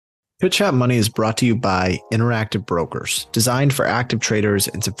Chit Chat Money is brought to you by Interactive Brokers. Designed for active traders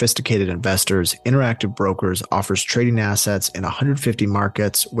and sophisticated investors, Interactive Brokers offers trading assets in 150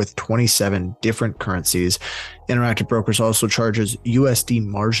 markets with 27 different currencies. Interactive Brokers also charges USD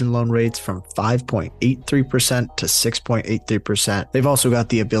margin loan rates from 5.83% to 6.83%. They've also got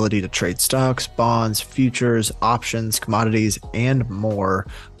the ability to trade stocks, bonds, futures, options, commodities, and more,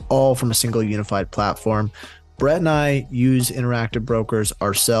 all from a single unified platform. Brett and I use Interactive Brokers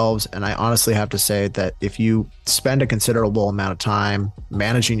ourselves, and I honestly have to say that if you spend a considerable amount of time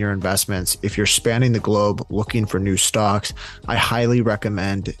managing your investments, if you're spanning the globe looking for new stocks, I highly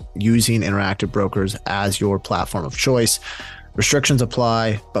recommend using Interactive Brokers as your platform of choice. Restrictions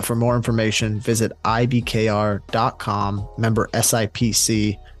apply, but for more information, visit ibkr.com, member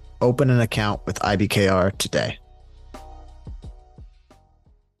SIPC, open an account with IBKR today.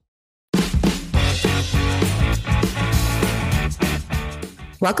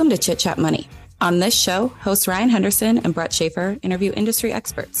 Welcome to Chit Chat Money. On this show, hosts Ryan Henderson and Brett Schaefer interview industry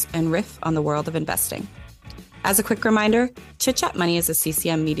experts and riff on the world of investing. As a quick reminder, Chit Chat Money is a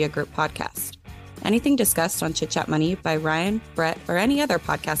CCM Media Group podcast. Anything discussed on Chit Chat Money by Ryan, Brett, or any other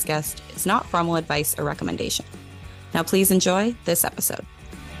podcast guest is not formal advice or recommendation. Now please enjoy this episode.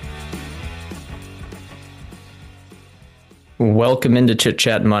 Welcome into Chit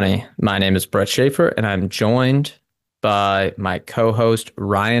Chat Money. My name is Brett Schaefer, and I'm joined by my co-host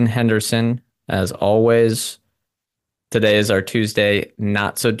Ryan Henderson. As always, today is our Tuesday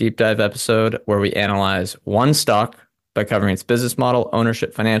not so deep dive episode where we analyze one stock by covering its business model,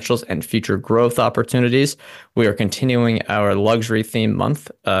 ownership, financials, and future growth opportunities. We are continuing our luxury theme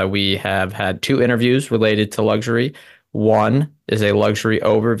month. We have had two interviews related to luxury. One is a luxury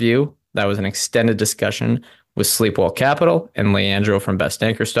overview. That was an extended discussion with Sleepwell Capital and Leandro from Best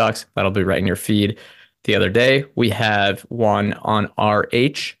Anchor Stocks. That'll be right in your feed. The other day, we have one on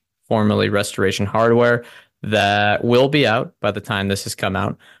RH, formerly Restoration Hardware, that will be out by the time this has come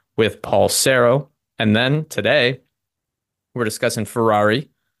out with Paul Serro. And then today, we're discussing Ferrari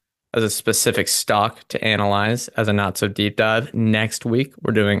as a specific stock to analyze as a not so deep dive. Next week,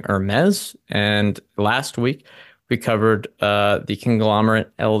 we're doing Hermes. And last week, we covered the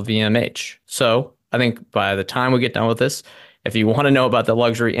conglomerate LVMH. So I think by the time we get done with this, if you want to know about the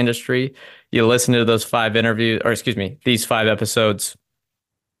luxury industry, you listen to those these 5 episodes.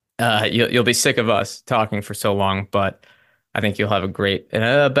 You'll be sick of us talking for so long, but I think you'll have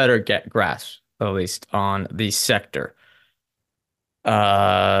a better grasp, at least, on the sector.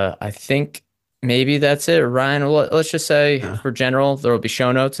 I think maybe that's it, Ryan. Let's just say for general, there will be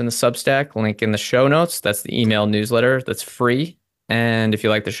show notes in the Substack, link in the show notes. That's the email newsletter that's free. And if you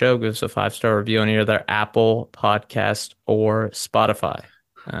like the show, give us a 5-star review on either their Apple Podcast or Spotify.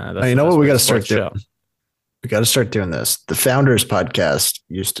 You know what we got to start doing? We got to start doing this. The Founders Podcast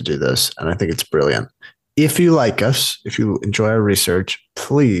used to do this, and I think it's brilliant. If you like us, if you enjoy our research,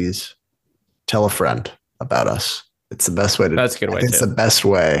 please tell a friend about us. It's the best way to. That's a good way. It's the best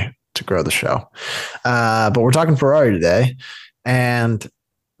way to grow the show. But we're talking Ferrari today, and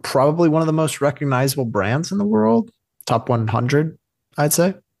probably one of the most recognizable brands in the world, top 100, I'd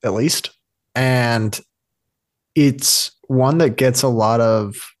say, at least. And it's one that gets gets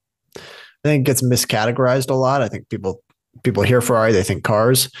miscategorized a lot. I think people hear Ferrari, they think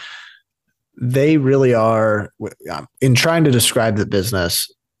cars. They really are, in trying to describe the business,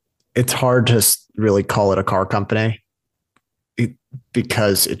 it's hard to really call it a car company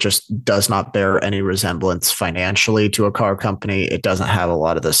because it just does not bear any resemblance financially to a car company. It doesn't have a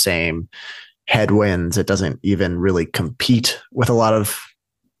lot of the same headwinds. It doesn't even really compete with a lot of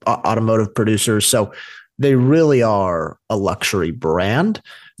automotive producers. So they really are a luxury brand,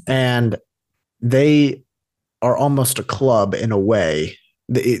 and they are almost a club in a way.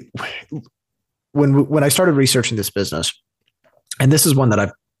 When I started researching this business, and this is one that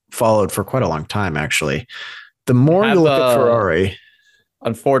I've followed for quite a long time, actually, the more you look at Ferrari.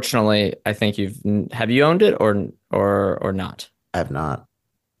 Unfortunately, I think have you owned it or not? I have not.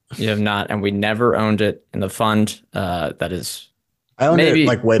 You have not, and we never owned it in the fund. That is I owned maybe it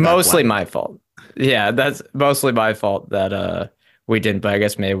like way back mostly when. my fault. Yeah, that's mostly my fault that we didn't. But I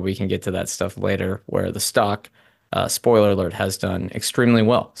guess maybe we can get to that stuff later, where the stock, spoiler alert, has done extremely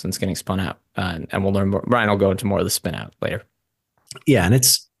well since getting spun out, and we'll learn more. Ryan will go into more of the spin out later. Yeah,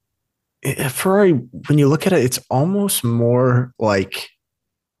 and Ferrari, when you look at it, it's almost more like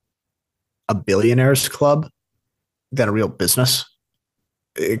a billionaires club than a real business.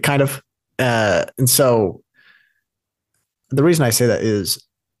 Kind of. And so the reason I say that is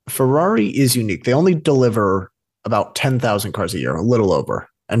Ferrari is unique. They only deliver about 10,000 cars a year, a little over.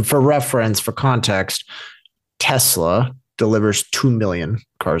 And for reference, for context, Tesla delivers 2 million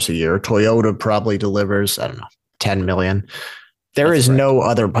cars a year. Toyota probably delivers, I don't know, 10 million. There is no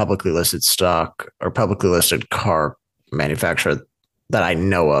other publicly listed stock or publicly listed car manufacturer that I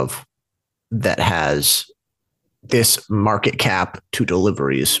know of that has this market cap to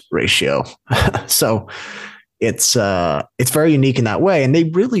deliveries ratio. So it's very unique in that way. And they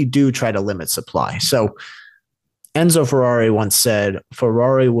really do try to limit supply. So Enzo Ferrari once said,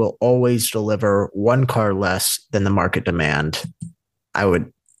 Ferrari will always deliver one car less than the market demand. I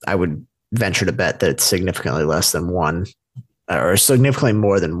would venture to bet that it's significantly less than one, or significantly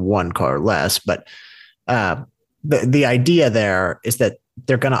more than one car less. But the idea there is that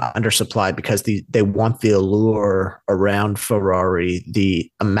they're going to undersupply because they want the allure around Ferrari,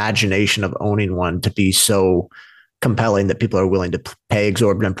 the imagination of owning one, to be so compelling that people are willing to pay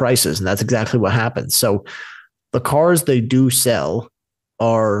exorbitant prices. And that's exactly what happens. So the cars they do sell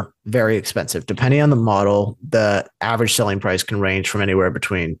are very expensive. Depending on the model, the average selling price can range from anywhere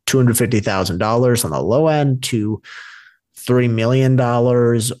between $250,000 on the low end to $3 million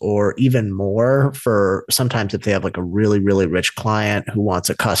or even more for sometimes if they have like a really, really rich client who wants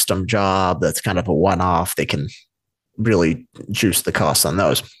a custom job that's kind of a one-off, they can really juice the costs on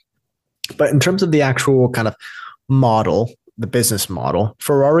those. But in terms of the actual kind of model, the business model,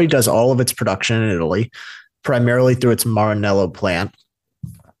 Ferrari does all of its production in Italy, primarily through its Maranello plant.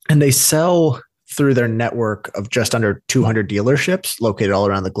 And they sell through their network of just under 200 dealerships located all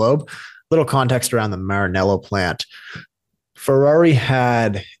around the globe. Little context around the Maranello plant. Ferrari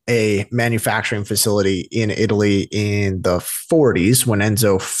had a manufacturing facility in Italy in the 40s when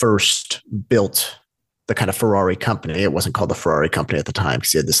Enzo first built the kind of Ferrari company. It wasn't called the Ferrari company at the time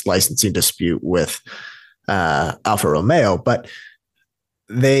because he had this licensing dispute with Alfa Romeo. But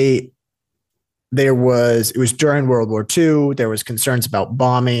it was during World War II. There was concerns about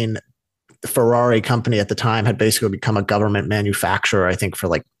bombing. The Ferrari company at the time had basically become a government manufacturer, I think, for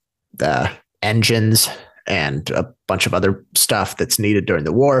like the engines and a bunch of other stuff that's needed during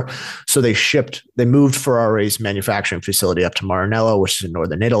the war. So they moved Ferrari's manufacturing facility up to Maranello, which is in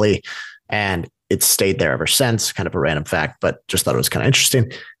northern Italy. And it's stayed there ever since, kind of a random fact, but just thought it was kind of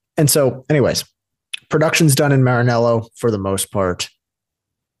interesting. And so anyways, production's done in Maranello for the most part.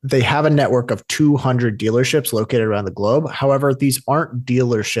 They have a network of 200 dealerships located around the globe. However, these aren't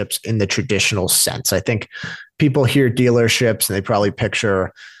dealerships in the traditional sense. I think people hear dealerships and they probably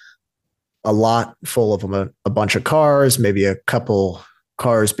picture a lot full of them, a bunch of cars, maybe a couple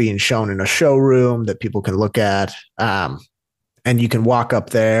cars being shown in a showroom that people can look at. And you can walk up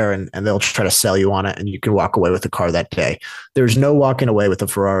there and they'll try to sell you on it and you can walk away with the car that day. There's no walking away with a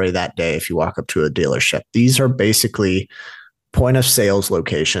Ferrari that day if you walk up to a dealership. These are basically point of sales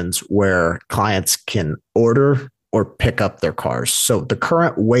locations where clients can order or pick up their cars. So the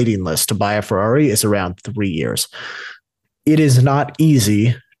current waiting list to buy a Ferrari is around 3 years. It is not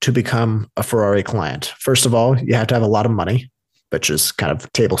easy to become a Ferrari client. First of all, you have to have a lot of money, which is kind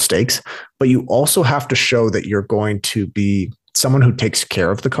of table stakes, but you also have to show that you're going to be someone who takes care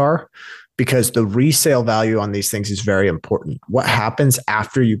of the car because the resale value on these things is very important. What happens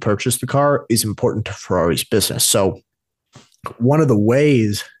after you purchase the car is important to Ferrari's business. So one of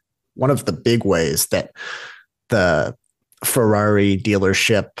the big ways that the Ferrari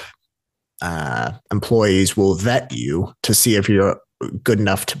dealership employees will vet you to see if you're good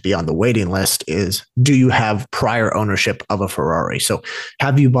enough to be on the waiting list is, do you have prior ownership of a Ferrari? So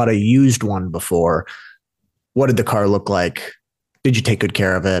have you bought a used one before? What did the car look like? Did you take good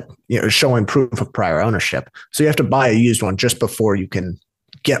care of it? Showing proof of prior ownership. So you have to buy a used one just before you can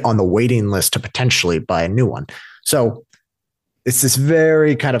get on the waiting list to potentially buy a new one. So it's this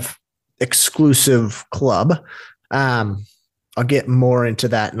very kind of exclusive club. I'll get more into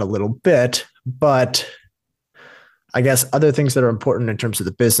that in a little bit, but I guess other things that are important in terms of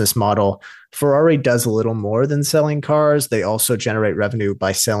the business model, Ferrari does a little more than selling cars. They also generate revenue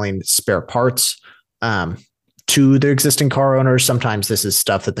by selling spare parts to the existing car owners. Sometimes this is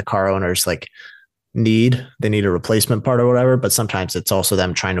stuff that the car owners need. They need a replacement part or whatever, but sometimes it's also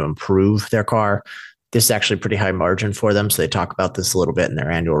them trying to improve their car. This is actually pretty high margin for them. So they talk about this a little bit in their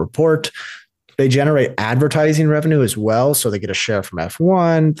annual report. They generate advertising revenue as well. So they get a share from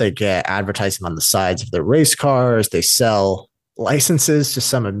F1. They get advertising on the sides of their race cars. They sell licenses to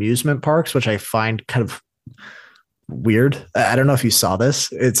some amusement parks, which I find kind of weird. I don't know if you saw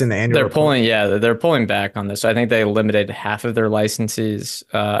this. It's in the annual report. They're pulling back on this. So I think they limited half of their licenses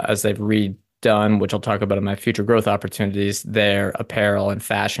as they've redone, which I'll talk about in my future growth opportunities, their apparel and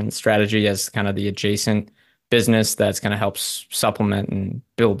fashion strategy as kind of the adjacent business that's going to help supplement and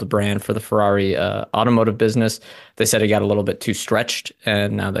build the brand for the Ferrari automotive business. They said it got a little bit too stretched,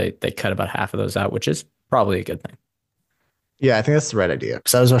 and now they cut about half of those out, which is probably a good thing. Yeah, I think that's the right idea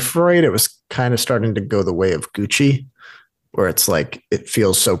because I was afraid it was kind of starting to go the way of Gucci, where it's like it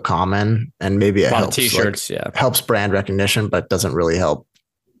feels so common and maybe A it lot of helps like t-shirts, yeah. helps brand recognition, but doesn't really help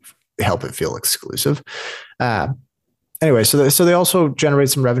it feel exclusive. Uh, anyway, so they also generate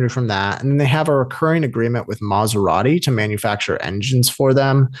some revenue from that, and they have a recurring agreement with Maserati to manufacture engines for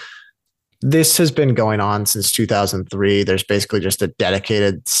them. This has been going on since 2003. There's basically just a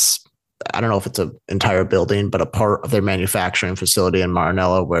dedicated, I don't know if it's an entire building, but a part of their manufacturing facility in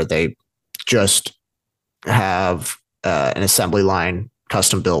Maranello where they just have an assembly line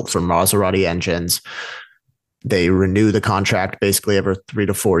custom built for Maserati engines. They renew the contract basically every 3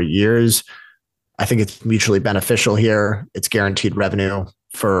 to 4 years. I think it's mutually beneficial here. It's guaranteed revenue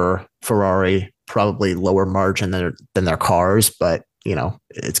for Ferrari, probably lower margin than their cars, but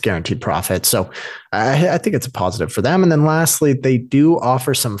it's guaranteed profit. So I think it's a positive for them. And then lastly, they do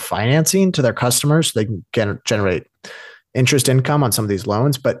offer some financing to their customers so they can generate interest income on some of these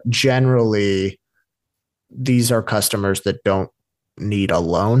loans. But generally, these are customers that don't need a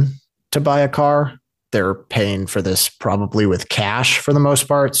loan to buy a car. They're paying for this probably with cash for the most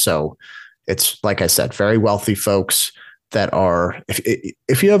part. So it's, like I said, very wealthy folks that are,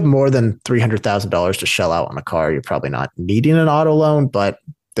 if you have more than $300,000 to shell out on a car, you're probably not needing an auto loan, but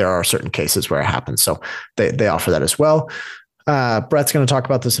there are certain cases where it happens. So they offer that as well. Brett's going to talk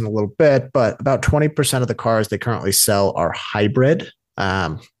about this in a little bit, but about 20% of the cars they currently sell are hybrid.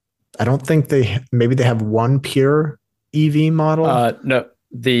 I don't think maybe they have one pure EV model. No,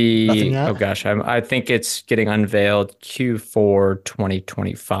 oh gosh, I think it's getting unveiled Q4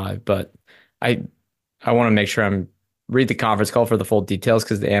 2025, but I want to make sure I'm read the conference call for the full details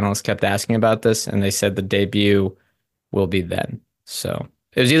because the analysts kept asking about this and they said the debut will be then. So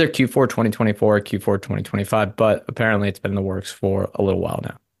it was either Q4 2024 or Q4 2025, but apparently it's been in the works for a little while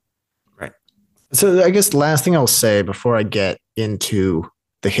now. Right. So I guess the last thing I'll say before I get into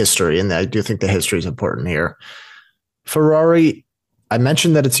the history, and I do think the history is important here. Ferrari, I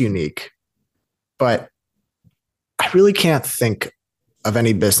mentioned that it's unique, but I really can't think of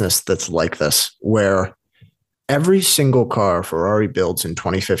any business that's like this, where every single car Ferrari builds in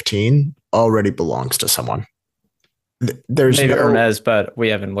 2015 already belongs to someone. There's maybe Hermes, but we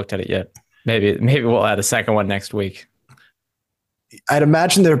haven't looked at it yet. Maybe we'll add a second one next week. I'd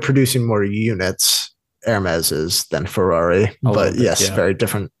imagine they're producing more units, Hermes is, than Ferrari, but yes, yeah. very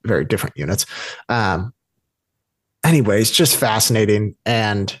different units. Anyways, just fascinating.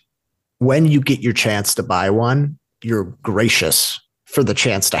 And when you get your chance to buy one, you're gracious for the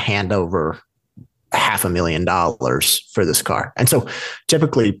chance to hand over $500,000 for this car. And so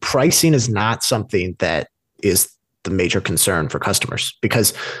typically pricing is not something that is the major concern for customers,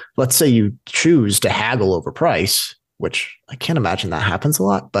 because let's say you choose to haggle over price, which I can't imagine that happens a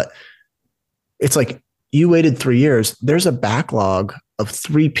lot, but it's like you waited 3 years. There's a backlog of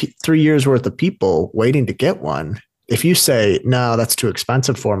 3 years worth of people waiting to get one. If you say, no, that's too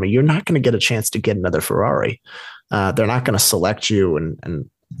expensive for me, you're not going to get a chance to get another Ferrari. They're not going to select you and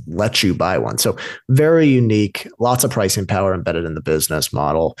let you buy one. So very unique, lots of pricing power embedded in the business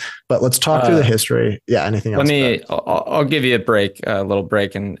model. But let's talk through the history. Yeah, anything else? I'll give you a little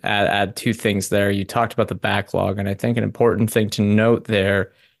break and add 2 things there. You talked about the backlog, and I think an important thing to note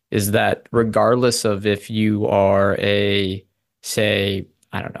there is that regardless of if you are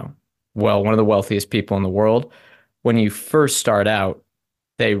one of the wealthiest people in the world, when you first start out,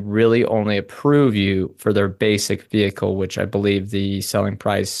 they really only approve you for their basic vehicle, which I believe the selling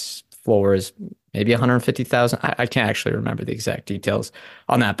price floor is maybe 150,000. I can't actually remember the exact details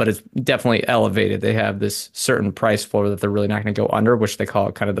on that, but it's definitely elevated. They have this certain price floor that they're really not going to go under, which they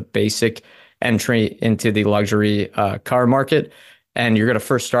call kind of the basic entry into the luxury car market. And you're going to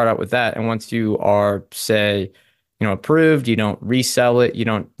first start out with that. And once you are, say, approved, you don't resell it, you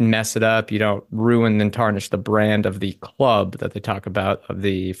don't mess it up, you don't ruin and tarnish the brand of the club that they talk about, of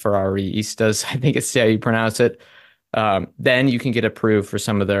the Ferraristas, I think it's how you pronounce it. Then you can get approved for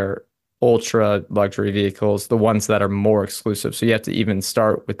some of their ultra luxury vehicles, the ones that are more exclusive. So you have to even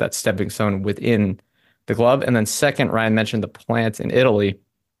start with that stepping stone within the club. And then second, Ryan mentioned the plant in Italy.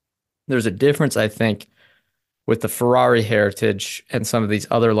 There's a difference, I think, with the Ferrari heritage and some of these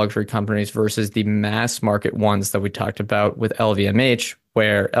other luxury companies versus the mass market ones that we talked about with LVMH,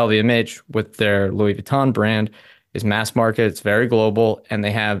 where LVMH with their Louis Vuitton brand is mass market, it's very global, and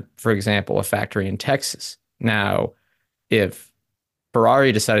they have, for example, a factory in Texas. Now, if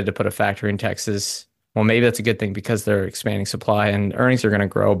Ferrari decided to put a factory in Texas, well, maybe that's a good thing because they're expanding supply and earnings are going to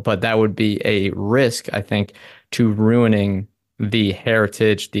grow, but that would be a risk, I think, to ruining the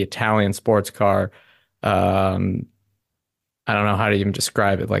heritage, the Italian sports car I don't know how to even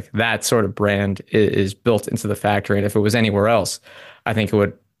describe it. Like that sort of brand is built into the factory. And if it was anywhere else, I think it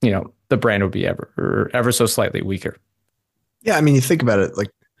would, the brand would be ever so slightly weaker. Yeah, I mean, you think about it,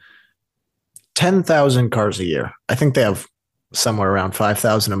 like 10,000 cars a year. I think they have somewhere around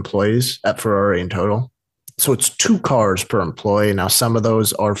 5,000 employees at Ferrari in total. So it's 2 cars per employee. Now, some of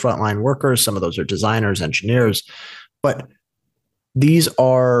those are frontline workers, some of those are designers, engineers, but these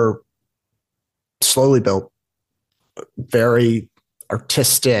are slowly built, very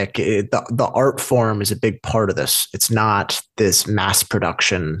artistic. The art form is a big part of this. It's not this mass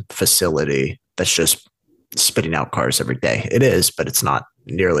production facility that's just spitting out cars every day. It is, but it's not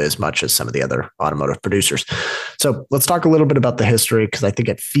nearly as much as some of the other automotive producers. So let's talk a little bit about the history, because I think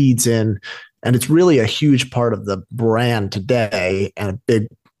it feeds in, and it's really a huge part of the brand today and a big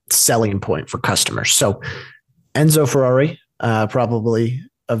selling point for customers. So Enzo Ferrari, probably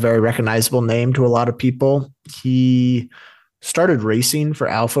a very recognizable name to a lot of people. He started racing for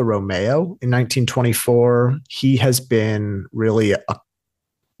Alfa Romeo in 1924. He has been really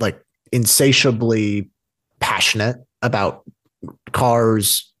insatiably passionate about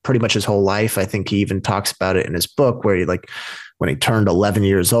cars pretty much his whole life. I think he even talks about it in his book, where when he turned 11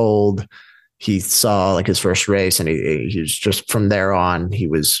 years old, he saw his first race, and he was just, from there on, he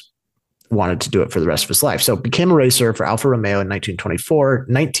wanted to do it for the rest of his life. So became a racer for Alfa Romeo in 1924.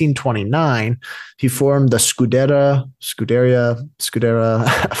 1929, he formed the Scuderia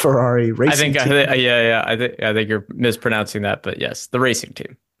Ferrari racing team. I think you're mispronouncing that, but yes, the racing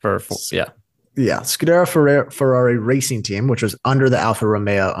team Scuderia Ferrari racing team, which was under the Alfa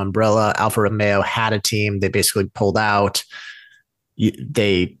Romeo umbrella. Alfa Romeo had a team. They basically pulled out.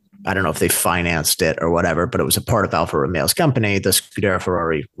 I don't know if they financed it or whatever, but it was a part of Alfa Romeo's company. The Scuderia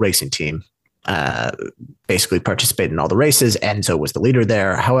Ferrari racing team basically participated in all the races. Enzo was the leader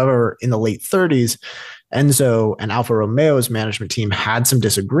there. However, in the late 30s, Enzo and Alfa Romeo's management team had some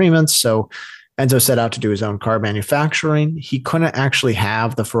disagreements. So Enzo set out to do his own car manufacturing. He couldn't actually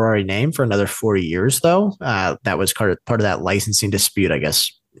have the Ferrari name for another 40 years, though. That was part of that licensing dispute. I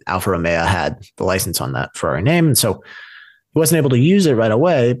guess Alfa Romeo had the license on that Ferrari name, and so he wasn't able to use it right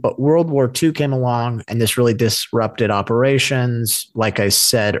away. But World War II came along, and this really disrupted operations. Like I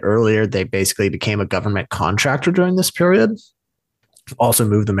said earlier, they basically became a government contractor during this period. Also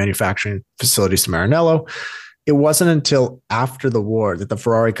moved the manufacturing facilities to Maranello. It wasn't until after the war that the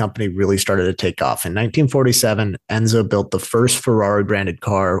Ferrari company really started to take off. In 1947, Enzo built the first Ferrari branded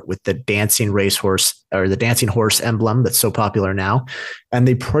car with the dancing racehorse, or the dancing horse emblem that's so popular now. And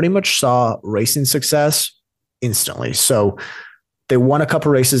they pretty much saw racing success instantly. So they won a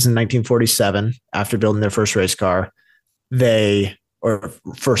couple races in 1947 after building their first race car.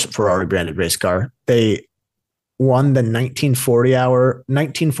 First Ferrari branded race car. They won the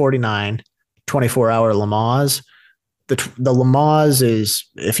 1949 24-hour Le Mans. The Le Mans is,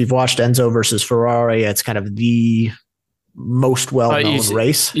 if you've watched Enzo versus Ferrari, it's kind of the most well-known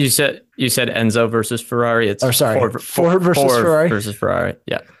race. You said Enzo versus Ferrari. It's Ford versus Ferrari. Versus Ferrari.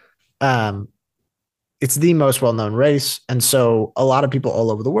 Yeah. It's the most well-known race. And so a lot of people all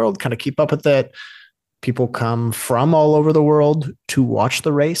over the world kind of keep up with it. People come from all over the world to watch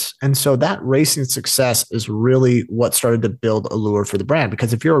the race. And so that racing success is really what started to build allure for the brand.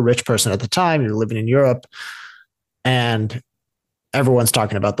 Because if you're a rich person at the time, you're living in Europe, and everyone's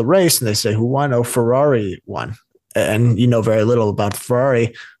talking about the race, and they say, who won? Oh, Ferrari won. And you know very little about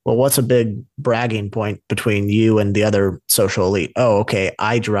Ferrari. Well, what's a big bragging point between you and the other social elite? Oh, okay,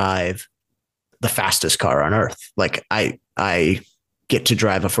 I drive the fastest car on earth. Like I get to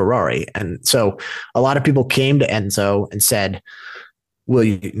drive a Ferrari. And so a lot of people came to Enzo and said,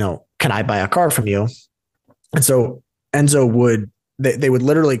 can I buy a car from you? And so Enzo they would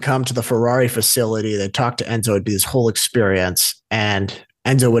literally come to the Ferrari facility. They'd talk to Enzo. It'd be this whole experience. And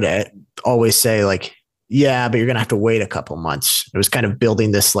Enzo would always say yeah, but you're going to have to wait a couple months. It was kind of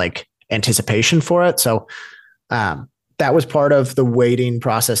building this anticipation for it. So that was part of the waiting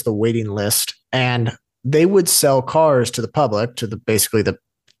process, the waiting list. And they would sell cars to the public, to basically the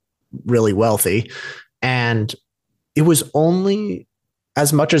really wealthy. And it was only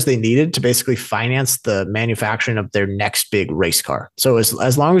as much as they needed to basically finance the manufacturing of their next big race car. So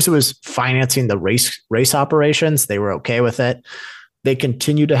as long as it was financing the race operations, they were okay with it. They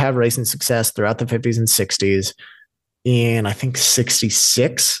continued to have racing success throughout the 50s and 60s. In, I think,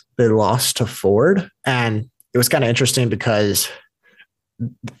 66, they lost to Ford. And it was kind of interesting because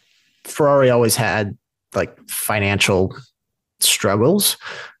Ferrari always had financial struggles.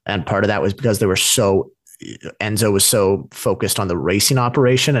 And part of that was because Enzo was so focused on the racing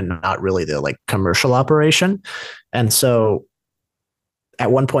operation and not really the commercial operation. And so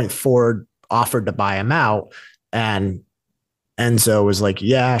at one point, Ford offered to buy him out, and Enzo was like,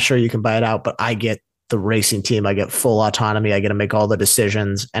 yeah, sure, you can buy it out, but I get the racing team. I get full autonomy. I get to make all the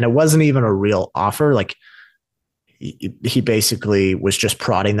decisions. And it wasn't even a real offer. Like he basically was just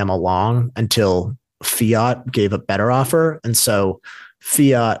prodding them along until Fiat gave a better offer. And so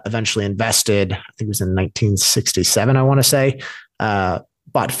Fiat eventually invested, I think it was in 1967, I want to say, bought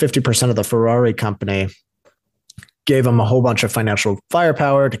 50% of the Ferrari company, gave them a whole bunch of financial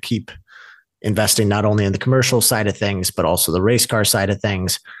firepower to keep investing not only in the commercial side of things, but also the race car side of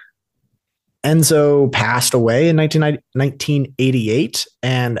things. Enzo passed away in 1988.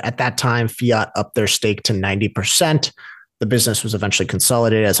 And at that time, Fiat upped their stake to 90%. The business was eventually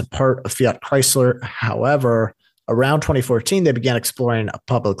consolidated as a part of Fiat Chrysler. However, around 2014, they began exploring a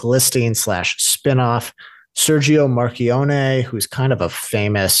public listing / spinoff. Sergio Marchionne, who's kind of a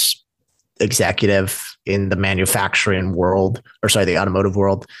famous executive in the manufacturing world, the automotive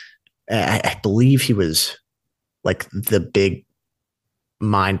world. I believe he was like the big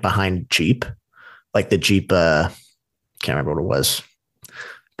mind behind Jeep, like the Jeep, can't remember what it was.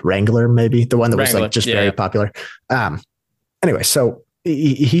 Wrangler, maybe the one that was like just very popular. Anyway, so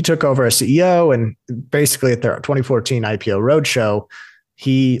he took over as CEO, and basically at their 2014 IPO roadshow,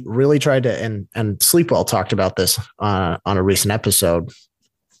 he really tried to, and Sleepwell talked about this on a recent episode.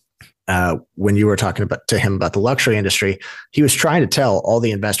 When you were talking to him about the luxury industry, he was trying to tell all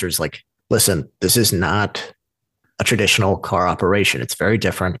the investors, like, listen, this is not a traditional car operation. It's very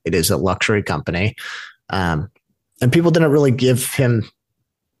different. It is a luxury company. And people didn't really give him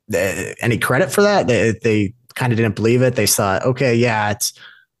any credit for that. They kind of didn't believe it. They thought, okay, yeah, it's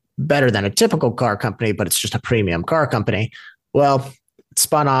better than a typical car company, but it's just a premium car company. Well, it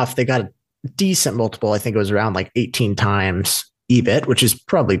spun off. They got a decent multiple. I think it was around like 18 times EBIT, which is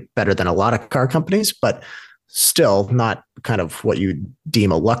probably better than a lot of car companies, but still not kind of what you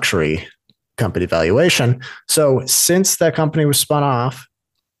deem a luxury company valuation. So since that company was spun off,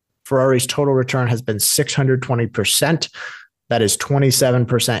 Ferrari's total return has been 620%. That is 27%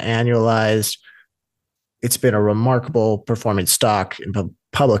 annualized. It's been a remarkable performing stock in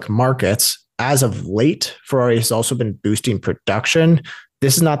public markets. As of late, Ferrari has also been boosting production.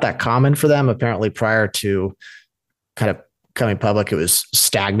 This is not that common for them. Apparently, prior to kind of coming public, it was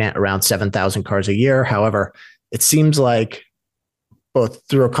stagnant around 7,000 cars a year. However, it seems like both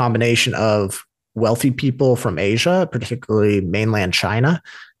through a combination of wealthy people from Asia, particularly mainland China,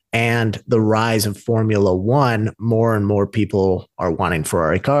 and the rise of Formula One, more and more people are wanting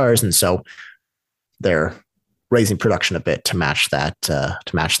Ferrari cars. And so they're raising production a bit to match that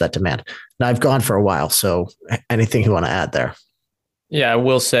demand. Now, I've gone for a while, so anything you want to add there? Yeah, I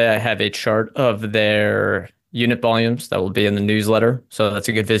will say I have a chart of their unit volumes that will be in the newsletter. So that's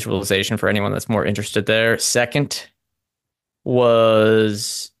a good visualization for anyone that's more interested there. Second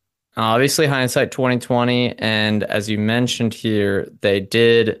was obviously hindsight 2020. And as you mentioned here,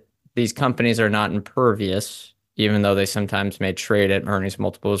 these companies are not impervious, even though they sometimes may trade at earnings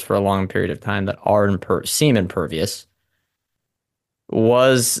multiples for a long period of time that seem impervious.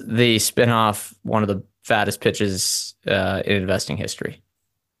 Was the spinoff one of the fattest pitches in investing history?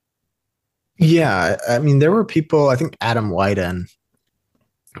 Yeah, I mean, there were people, I think Adam Wyden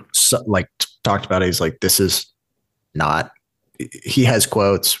talked about it. He's like, this is not, he has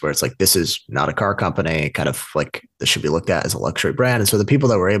quotes where it's like, this is not a car company, kind of like this should be looked at as a luxury brand. And so the people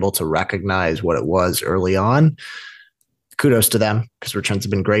that were able to recognize what it was early on, kudos to them, because returns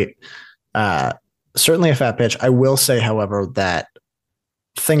have been great. Certainly a fat pitch. I will say, however, that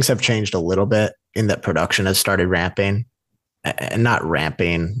things have changed a little bit in that production has started ramping, and not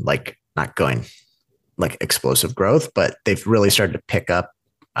ramping, like not going like explosive growth, but they've really started to pick up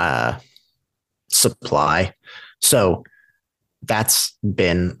supply. So that's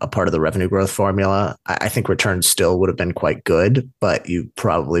been a part of the revenue growth formula. I think returns still would have been quite good, but you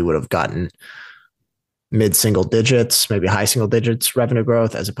probably would have gotten mid-single digits, maybe high single digits revenue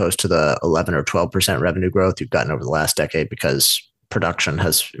growth, as opposed to the 11 or 12% revenue growth you've gotten over the last decade, because production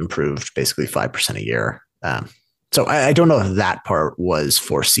has improved basically 5% a year. So I don't know if that part was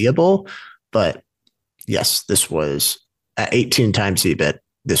foreseeable, but yes, this was at 18 times EBIT.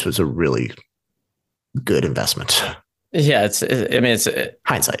 This was a really good investment. Yeah, it's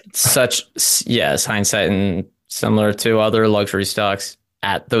hindsight. It's hindsight, and similar to other luxury stocks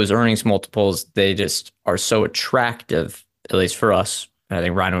at those earnings multiples, they just are so attractive, at least for us. And I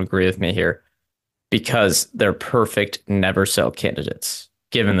think Ryan would agree with me here, because they're perfect never sell candidates,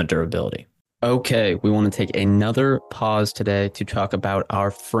 given the durability. Okay, we want to take another pause today to talk about our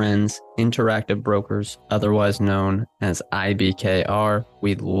friends, Interactive Brokers, otherwise known as IBKR.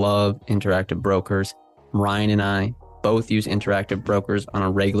 We love Interactive Brokers. Ryan and I both use Interactive Brokers on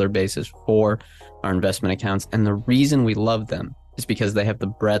a regular basis for our investment accounts. And the reason we love them is because they have the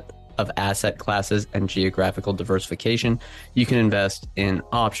breadth of asset classes and geographical diversification. You can invest in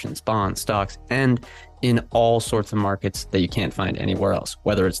options, bonds, stocks, and in all sorts of markets that you can't find anywhere else,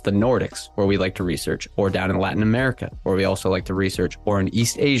 whether it's the Nordics, where we like to research, or down in Latin America, where we also like to research, or in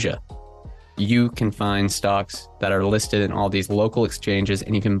East Asia. You can find stocks that are listed in all these local exchanges,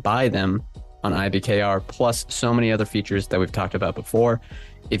 and you can buy them on IBKR, plus so many other features that we've talked about before.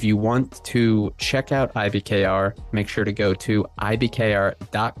 If you want to check out IBKR, make sure to go to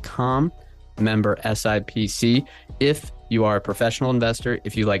ibkr.com, member SIPC. If you are a professional investor,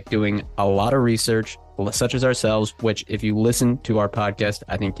 if you like doing a lot of research, such as ourselves, which if you listen to our podcast,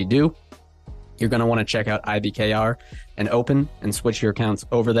 I think you do, you're going to want to check out IBKR and open and switch your accounts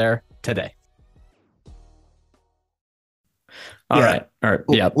over there today. All right.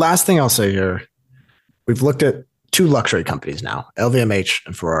 Yeah. Last thing I'll say here, we've looked at two luxury companies now, LVMH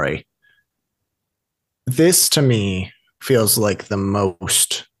and Ferrari. This to me feels like the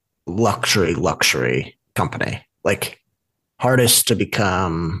most luxury company, like hardest to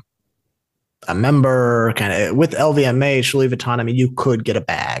become a member, kind of. With LVMH, Louis Vuitton, I mean, you could get a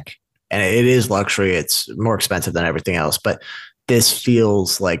bag, and it is luxury. It's more expensive than everything else, but this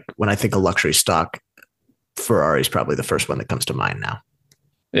feels like, when I think of luxury stock, Ferrari is probably the first one that comes to mind now.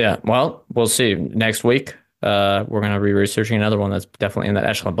 Yeah, well, we'll see. Next week, we're going to be researching another one that's definitely in that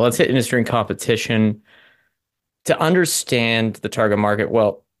echelon. But let's hit industry and competition. To understand the target market,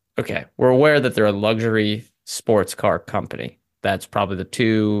 well, okay, we're aware that they're a luxury sports car company. That's probably the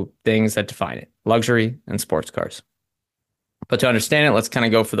two things that define it, luxury and sports cars. But to understand it, let's kind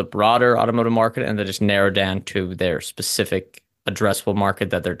of go for the broader automotive market and then just narrow down to their specific addressable market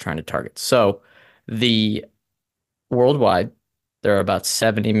that they're trying to target. So the worldwide, there are about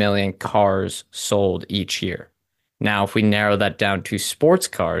 70 million cars sold each year. Now, if we narrow that down to sports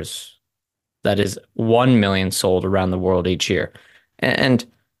cars, that is 1 million sold around the world each year. And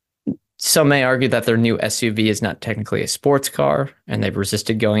some may argue that their new SUV is not technically a sports car, and they've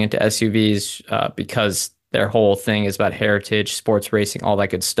resisted going into SUVs because their whole thing is about heritage, sports racing, all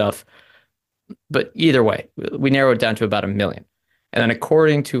that good stuff. But either way, we narrow it down to about 1 million. And then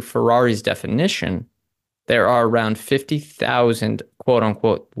according to Ferrari's definition, there are around 50,000 quote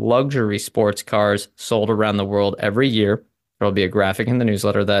unquote luxury sports cars sold around the world every year. There'll be a graphic in the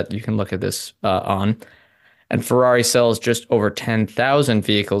newsletter that you can look at this on. And Ferrari sells just over 10,000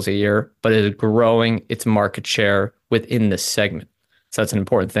 vehicles a year, but is growing its market share within this segment. So that's an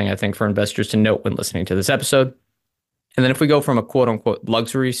important thing, I think, for investors to note when listening to this episode. And then if we go from a quote unquote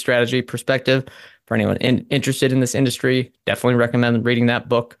luxury strategy perspective, for anyone interested in this industry, definitely recommend reading that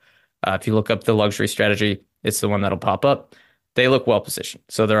book. If you look up the luxury strategy, it's the one that'll pop up. They look well positioned.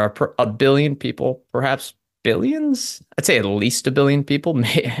 So there are a billion people, perhaps billions. I'd say at least a billion people,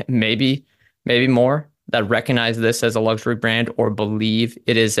 maybe more, that recognize this as a luxury brand or believe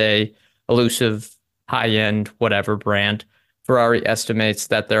it is a elusive, high-end, whatever brand. Ferrari estimates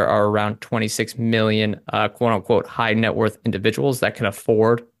that there are around 26 million quote-unquote high net worth individuals that can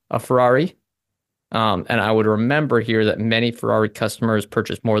afford a Ferrari. And I would remember here that many Ferrari customers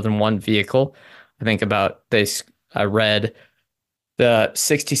purchase more than one vehicle. I think I read the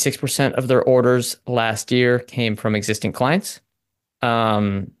 66% of their orders last year came from existing clients.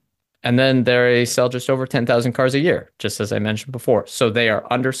 And then they sell just over 10,000 cars a year, just as I mentioned before. So they are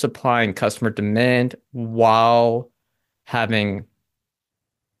undersupplying customer demand while having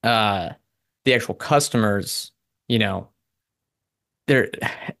the actual customers,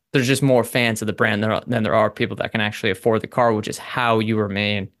 there's just more fans of the brand than there are people that can actually afford the car, which is how you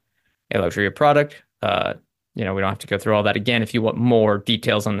remain a luxury product. We don't have to go through all that again. If you want more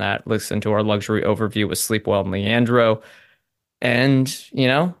details on that, listen to our luxury overview with Sleepwell and Leandro. And,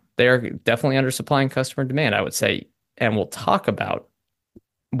 they are definitely undersupplying customer demand, I would say. And we'll talk about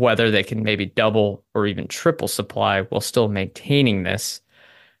whether they can maybe double or even triple supply while still maintaining this.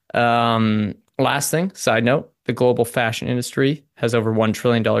 Last thing, side note, the global fashion industry has over $1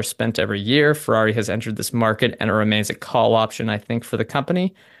 trillion spent every year. Ferrari has entered this market and it remains a call option, I think, for the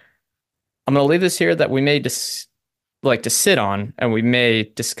company. I'm going to leave this here that we may like to sit on, and we may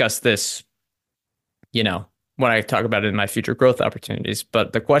discuss this, when I talk about it in my future growth opportunities.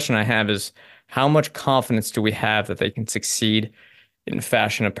 But the question I have is, how much confidence do we have that they can succeed in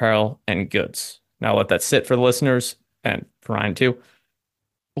fashion apparel and goods? Now, I'll let that sit for the listeners and for Ryan too.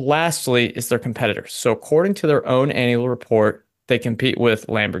 Lastly is their competitors. So according to their own annual report, they compete with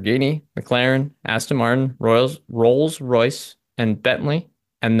Lamborghini, McLaren, Aston Martin, Rolls-Royce, and Bentley,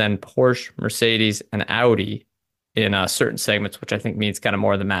 and then Porsche, Mercedes, and Audi in certain segments, which I think means kind of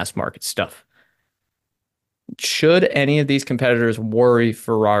more of the mass market stuff. should any of these competitors worry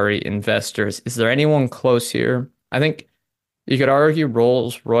Ferrari investors? Is there anyone close here? I think you could argue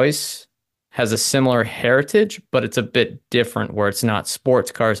Rolls-Royce has a similar heritage, but it's a bit different where it's not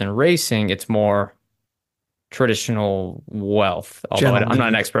sports cars and racing. It's more traditional wealth, although I'm not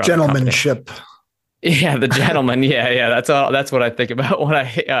an expert on the company. Gentlemanship. Yeah, the gentleman. Yeah. That's all. That's what I think about when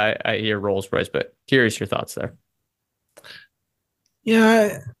I hear Rolls-Royce, but curious your thoughts there.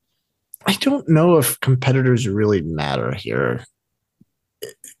 Yeah, I don't know if competitors really matter here.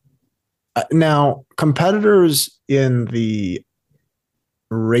 Now, competitors in the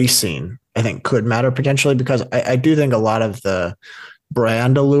racing, I think, could matter potentially because I do think a lot of the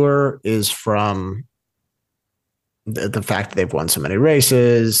brand allure is from the fact that they've won so many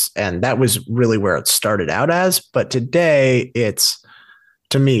races. And that was really where it started out as. But today,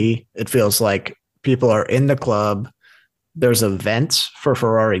 to me, it feels like people are in the club. There's events for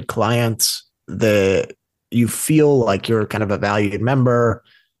Ferrari clients that you feel like you're kind of a valued member.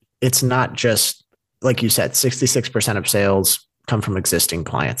 It's not just, like you said, 66% of sales come from existing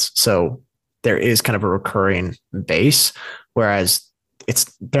clients. So there is kind of a recurring base, whereas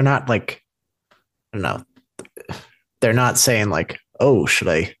they're not like, I don't know, they're not saying like, oh, should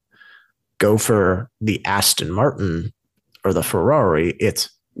I go for the Aston Martin or the Ferrari? It's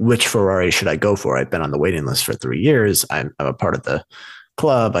which Ferrari should I go for? I've been on the waiting list for 3 years. I'm a part of the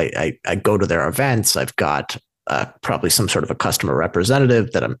club. I go to their events. I've got probably some sort of a customer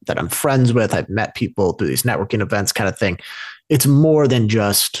representative that I'm friends with. I've met people through these networking events, kind of thing. It's more than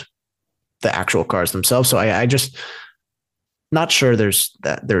just the actual cars themselves. So I just not sure there's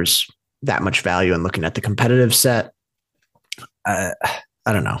that much value in looking at the competitive set. I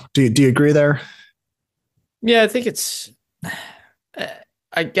don't know. Do you agree there? Yeah, I think it's.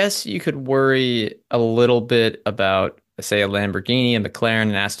 I guess you could worry a little bit about, say, a Lamborghini, a McLaren,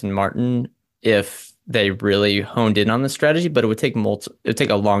 and Aston Martin if they really honed in on the strategy, but it would take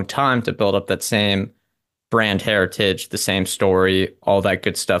a long time to build up that same brand heritage, the same story, all that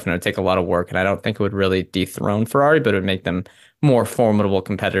good stuff, and it would take a lot of work. And I don't think it would really dethrone Ferrari, but it would make them more formidable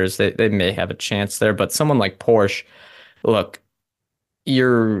competitors. They may have a chance there, but someone like Porsche, look,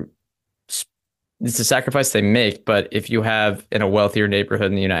 it's a sacrifice they make, but if you have in a wealthier neighborhood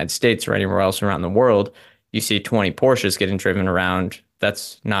in the United States or anywhere else around the world, you see 20 Porsches getting driven around.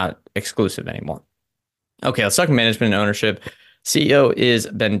 That's not exclusive anymore. Okay, let's talk management and ownership. CEO is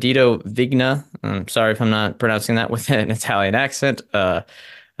Bendito Vigna. I'm sorry if I'm not pronouncing that with an Italian accent. I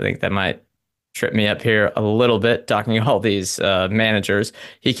think that might trip me up here a little bit, talking all these managers.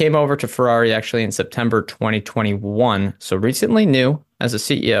 He came over to Ferrari actually in September 2021, so recently new as a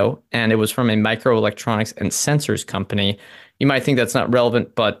CEO, and it was from a microelectronics and sensors company. You might think that's not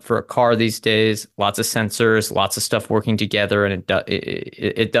relevant, but for a car these days, lots of sensors, lots of stuff working together, and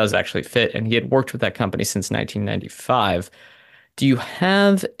it does actually fit. And he had worked with that company since 1995. Do you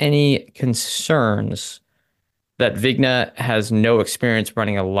have any concerns that Vigna has no experience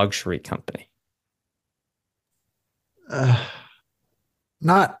running a luxury company?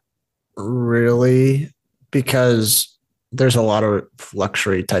 Not really, because there's a lot of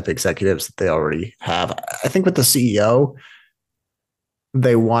luxury type executives that they already have. I think with the CEO,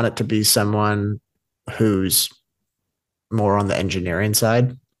 they want it to be someone who's more on the engineering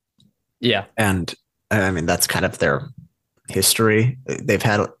side. Yeah. And I mean, that's kind of their history. They've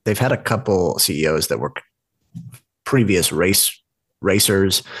had a couple CEOs that were previous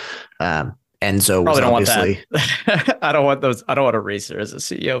racers. Enzo Probably was don't obviously. Want that. I don't want those. I don't want a racer as a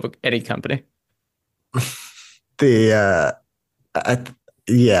CEO of any company. Yeah,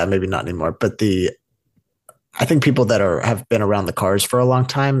 maybe not anymore. But I think people that have been around the cars for a long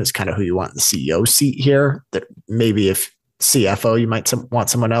time is kind of who you want in the CEO seat here. That maybe if CFO, you might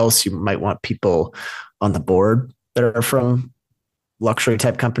want someone else. You might want people on the board that are from luxury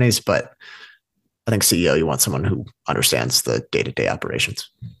type companies. But I think CEO, you want someone who understands the day-to-day operations.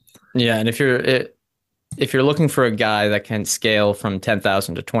 Yeah, and if you're looking for a guy that can scale from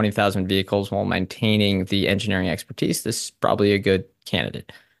 10,000 to 20,000 vehicles while maintaining the engineering expertise, this is probably a good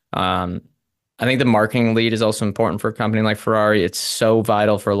candidate. I think the marketing lead is also important for a company like Ferrari. It's so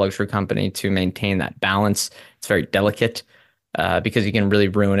vital for a luxury company to maintain that balance. It's very delicate because you can really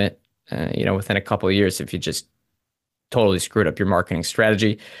ruin it, within a couple of years if you just totally screwed up your marketing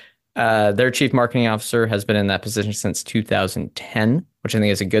strategy. Their chief marketing officer has been in that position since 2010, which I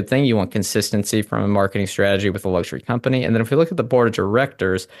think is a good thing. You want consistency from a marketing strategy with a luxury company. And then if we look at the board of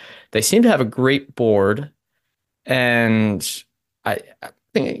directors, they seem to have a great board. And I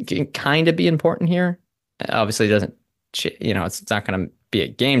think it can kind of be important here. Obviously, it doesn't, it's not going to be a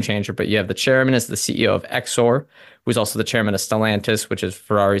game changer, but you have the chairman as the CEO of Exor, who's also the chairman of Stellantis, which is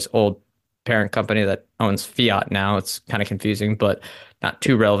Ferrari's old parent company that owns Fiat now. It's kind of confusing, but not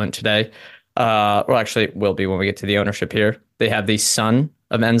too relevant today. Well, actually, it will be when we get to the ownership here. They have the son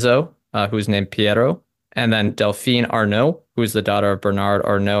of Enzo, who's named Piero, and then Delphine Arnault, who's the daughter of Bernard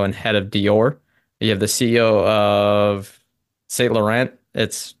Arnault and head of Dior. You have the CEO of Saint Laurent.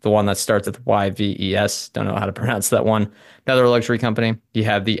 It's the one that starts with YVES. Don't know how to pronounce that one. Another luxury company. You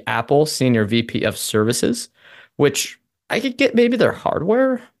have the Apple Senior VP of Services, which I could get maybe their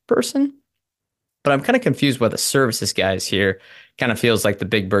hardware person, but I'm kind of confused why the services guy is here. Kind of feels like the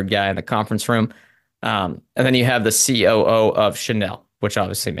big bird guy in the conference room. And then you have the COO of Chanel, which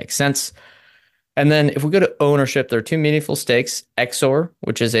obviously makes sense. And then if we go to ownership, there are two meaningful stakes, Exor,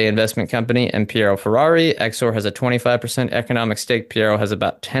 which is a investment company, and Piero Ferrari. Exor has a 25% economic stake. Piero has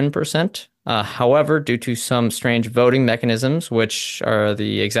about 10%. However, due to some strange voting mechanisms, which are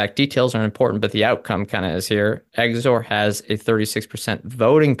the exact details aren't important, but the outcome kind of is here. Exor has a 36%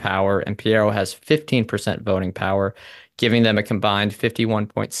 voting power and Piero has 15% voting power, giving them a combined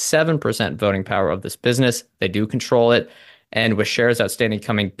 51.7% voting power of this business. They do control it. And with shares outstanding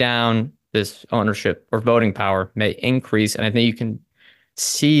coming down, this ownership or voting power may increase. And I think you can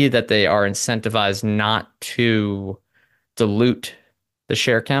see that they are incentivized not to dilute the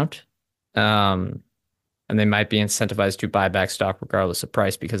share count. And they might be incentivized to buy back stock regardless of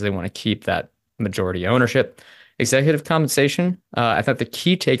price because they want to keep that majority ownership. Executive compensation, I thought the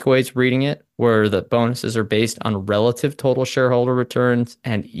key takeaways reading it were that bonuses are based on relative total shareholder returns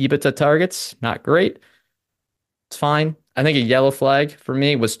and EBITDA targets. Not great. It's fine. I think a yellow flag for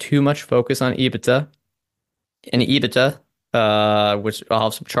me was too much focus on EBITDA. And EBITDA, which I'll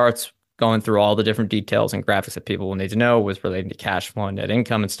have some charts going through all the different details and graphics that people will need to know, was relating to cash flow and net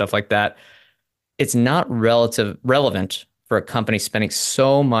income and stuff like that. It's not relevant for a company spending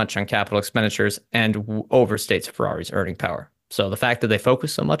so much on capital expenditures and overstates Ferrari's earning power. So the fact that they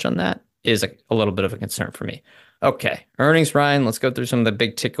focus so much on that is a little bit of a concern for me. Okay, earnings, Ryan. Let's go through some of the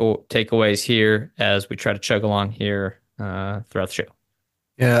big takeaways here as we try to chug along here throughout the show.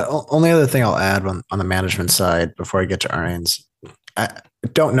 Yeah, only other thing I'll add on the management side before I get to earnings. I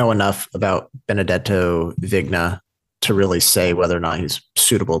don't know enough about Benedetto Vigna to really say whether or not he's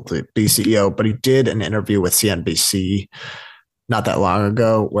suitable to be CEO, but he did an interview with CNBC not that long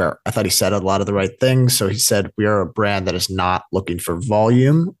ago where I thought he said a lot of the right things. So he said, we are a brand that is not looking for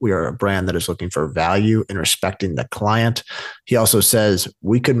volume. We are a brand that is looking for value and respecting the client. He also says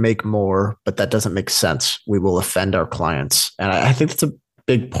we could make more, but that doesn't make sense. We will offend our clients. And I think that's a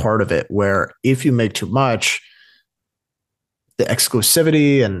big part of it, where if you make too much, the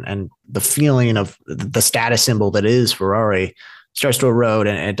exclusivity and the feeling of the status symbol that is Ferrari starts to erode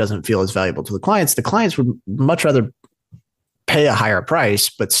and it doesn't feel as valuable to the clients. The clients would much rather pay a higher price,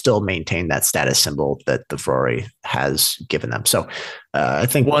 but still maintain that status symbol that the Ferrari has given them. So I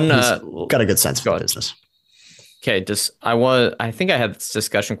think he's got a good sense of the business. Okay, I think I had this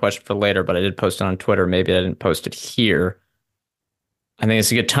discussion question for later, but I did post it on Twitter. Maybe I didn't post it here. I think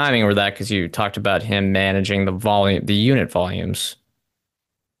it's a good timing over that because you talked about him managing the unit volumes.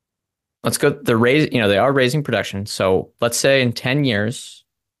 Let's go. They are raising production. So let's say in 10 years,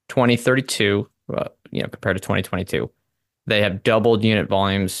 2032, compared to 2022, they have doubled unit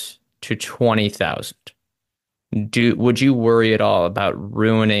volumes to 20,000. Would you worry at all about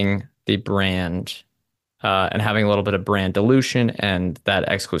ruining the brand and having a little bit of brand dilution and that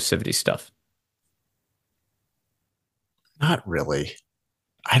exclusivity stuff? Not really.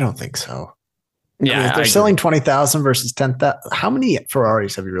 I don't think so. Yeah, I mean, if they're selling 20,000 versus 10,000. How many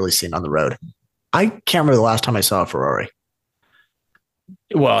Ferraris have you really seen on the road? I can't remember the last time I saw a Ferrari.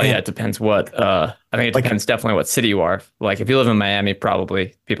 Well, yeah, it depends what. I think it depends definitely what city you are. Like if you live in Miami,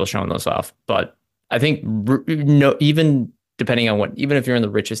 probably people showing those off. But I think even depending on even if you're in the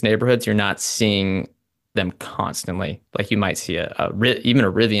richest neighborhoods, you're not seeing them constantly. Like you might see even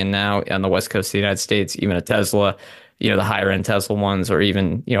a Rivian now on the west coast of the United States, even a Tesla, the higher end Tesla ones, or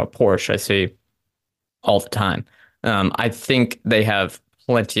even a Porsche I see all the time. I think they have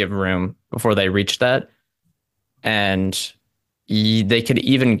plenty of room before they reach that, and they could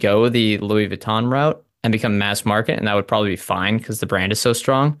even go the Louis Vuitton route and become mass market, and that would probably be fine because the brand is so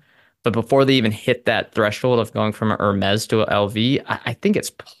strong. But before they even hit that threshold of going from a Hermes to a LV, I think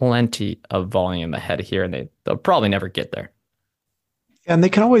it's plenty of volume ahead of here, and they'll probably never get there. And they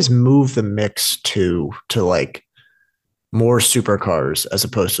can always move the mix to like more supercars as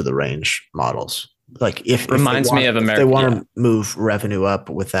opposed to the range models. Like if they want to move revenue up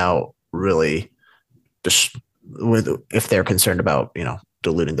without really just if they're concerned about,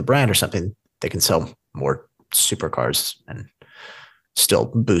 diluting the brand or something, they can sell more supercars and still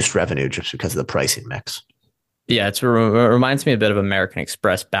boost revenue just because of the pricing mix. Yeah, it reminds me a bit of American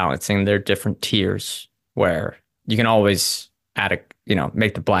Express balancing their different tiers where you can always add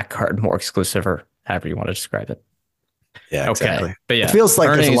make the black card more exclusive or however you want to describe it. Yeah, Okay. exactly. But yeah, It feels like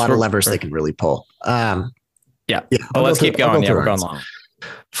there's a earnings lot of levers they can really pull. Yeah. Yeah, But let's keep going. Yeah, we're going earnings. long.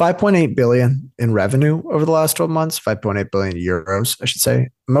 5.8 billion in revenue over the last 12 months, 5.8 billion euros, I should say.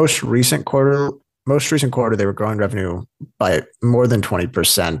 Most recent quarter, they were growing revenue by more than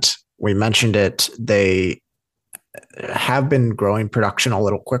 20%. We mentioned it. They have been growing production a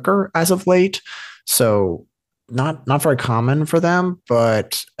little quicker as of late. So not very common for them,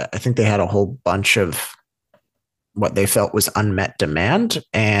 but I think they had a whole bunch of what they felt was unmet demand.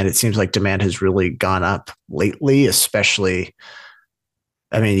 And it seems like demand has really gone up lately, especially.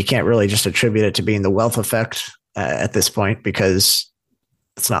 I mean, you can't really just attribute it to being the wealth effect at this point, because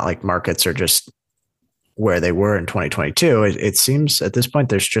it's not like markets are just where they were in 2022. It seems at this point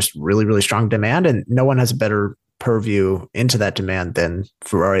there's just really, really strong demand, and no one has a better purview into that demand than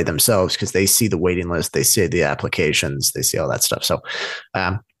Ferrari themselves, because they see the waiting list, they see the applications, they see all that stuff. So,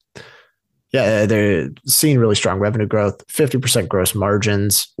 yeah, they're seeing really strong revenue growth, 50% gross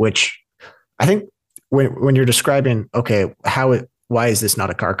margins, which I think when you're describing, okay, why is this not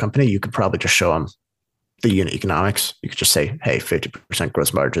a car company? You could probably just show them the unit economics. You could just say, hey, 50%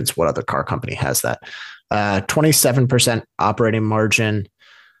 gross margins. What other car company has that? 27% operating margin.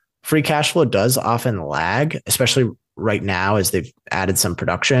 Free cash flow does often lag, especially right now as they've added some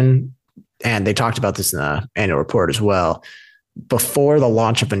production. And they talked about this in the annual report as well. Before the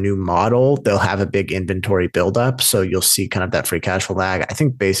launch of a new model, they'll have a big inventory buildup. So you'll see kind of that free cash flow lag. I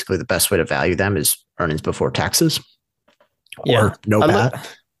think basically the best way to value them is earnings before taxes. Or no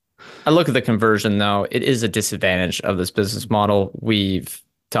PAT. I look at the conversion, though. It is a disadvantage of this business model. We've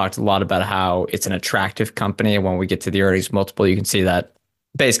talked a lot about how it's an attractive company. And when we get to the earnings multiple, you can see that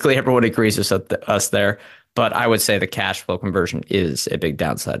basically everyone agrees with us there. But I would say the cash flow conversion is a big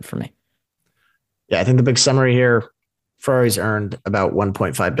downside for me. Yeah, I think the big summary here, Ferrari's earned about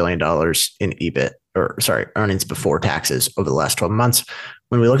 $1.5 billion in earnings before taxes over the last 12 months.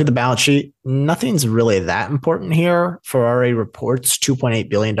 When we look at the balance sheet, nothing's really that important here. Ferrari reports $2.8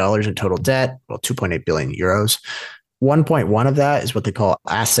 billion in total debt, well, 2.8 billion euros. 1.1 of that is what they call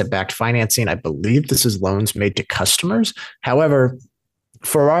asset-backed financing. I believe this is loans made to customers. However,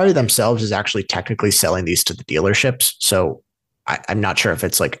 Ferrari themselves is actually technically selling these to the dealerships. So I'm not sure if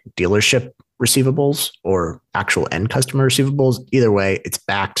it's like dealership receivables or actual end customer receivables. Either way, it's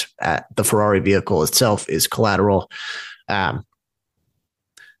backed. The Ferrari vehicle itself is collateral. I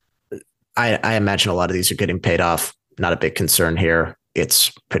imagine a lot of these are getting paid off. Not a big concern here.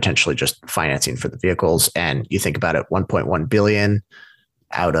 It's potentially just financing for the vehicles. And you think about it, 1.1 billion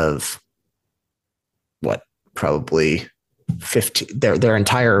out of what, probably 50, their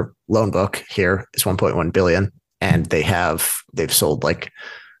entire loan book here is 1.1 billion. And they've sold like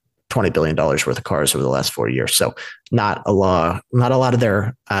 $20 billion worth of cars over the last 4 years. So not a lot of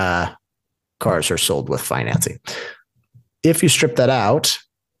their cars are sold with financing. If you strip that out,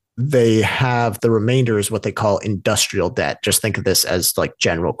 they have the remainder is what they call industrial debt. Just think of this as like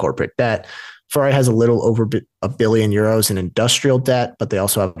general corporate debt. Ferrari has a little over €1 billion in industrial debt, but they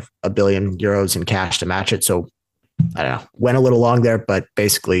also have €1 billion in cash to match it. So I don't know, went a little long there, but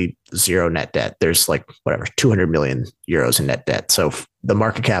basically zero net debt. There's like 200 million euros in net debt. So the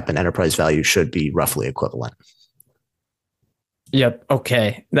market cap and enterprise value should be roughly equivalent. Yep.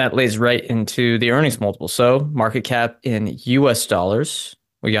 Okay. That lays right into the earnings multiple. So market cap in US dollars,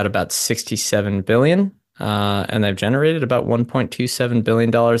 we got about 67 billion, and they've generated about $1.27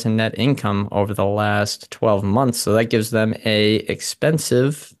 billion in net income over the last 12 months. So that gives them a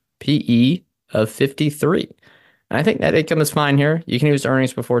expensive PE of 53. And I think net income is fine here. You can use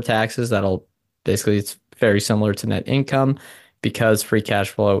earnings before taxes. It's very similar to net income because free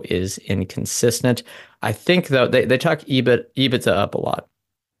cash flow is inconsistent. I think, though, they talk EBITDA up a lot.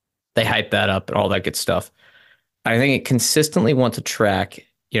 They hype that up and all that good stuff. I think it consistently wants to track,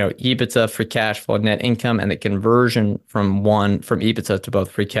 EBITDA, free cash flow, net income, and the conversion from EBITDA to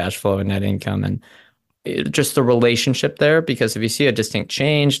both free cash flow and net income, and just the relationship there. Because if you see a distinct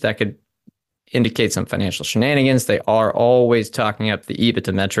change, that could indicate some financial shenanigans. They are always talking up the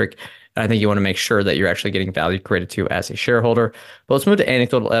EBITDA metric. And I think you want to make sure that you're actually getting value created to as a shareholder. But let's move to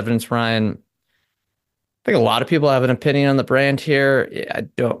anecdotal evidence, Ryan. I think a lot of people have an opinion on the brand here. I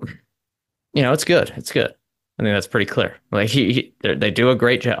don't, it's good. It's good. I think that's pretty clear. Like they do a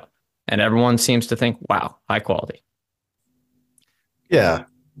great job, and everyone seems to think, wow, high quality. Yeah,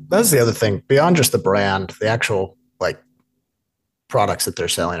 that's the other thing. Beyond just the brand, the actual products that they're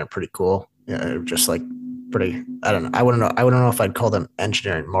selling are pretty cool. Just like pretty. I don't know. I wouldn't know if I'd call them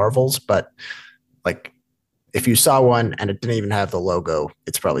engineering marvels, but like if you saw one and it didn't even have the logo,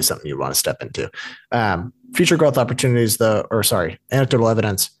 it's probably something you want to step into. Future growth opportunities, though, or sorry, anecdotal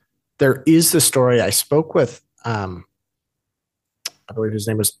evidence. There is the story. I spoke with, I believe his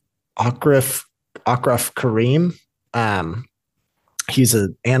name was Akraf Kareem. He's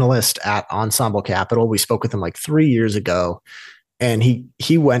an analyst at Ensemble Capital. We spoke with him like 3 years ago, and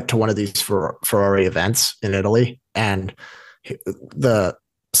he went to one of these Ferrari events in Italy, and the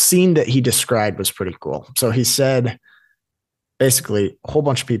scene that he described was pretty cool. So he said basically a whole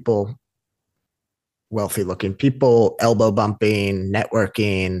bunch of people, wealthy looking people, elbow bumping,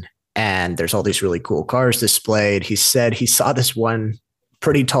 networking, and there's all these really cool cars displayed. He said he saw this one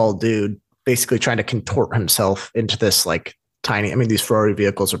pretty tall dude basically trying to contort himself into this like tiny, I mean, these Ferrari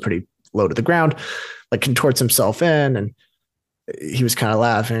vehicles are pretty low to the ground, like contorts himself in. And he was kind of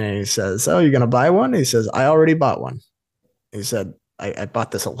laughing and he says, "Oh, you're going to buy one?" He says, "I already bought one." He said, I bought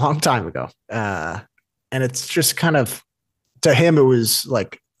this a long time ago. And it's just kind of, to him, it was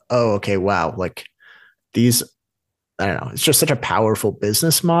like, oh, okay, wow. Like these, I don't know. It's just such a powerful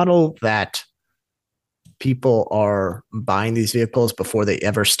business model that people are buying these vehicles before they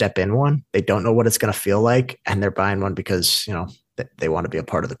ever step in one. They don't know what it's going to feel like. And they're buying one because, they want to be a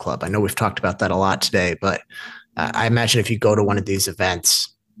part of the club. I know we've talked about that a lot today, but I imagine if you go to one of these events,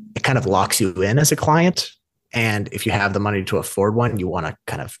 it kind of locks you in as a client. And if you have the money to afford one, you want to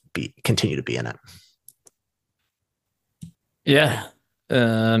kind of continue to be in it. Yeah,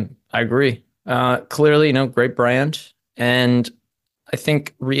 I agree. Clearly, great brand. And I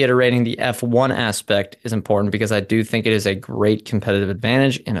think reiterating the F1 aspect is important because I do think it is a great competitive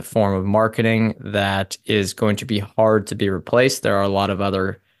advantage in a form of marketing that is going to be hard to be replaced. There are a lot of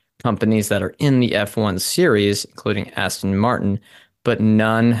other companies that are in the F1 series, including Aston Martin, but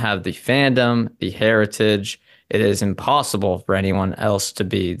none have the fandom, the heritage. It is impossible for anyone else to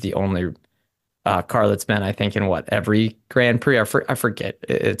be the only car that's been, I think, in every Grand Prix. I forget.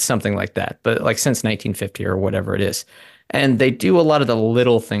 It's something like that, but like since 1950 or whatever it is. And they do a lot of the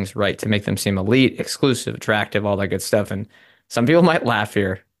little things right to make them seem elite, exclusive, attractive, all that good stuff. And some people might laugh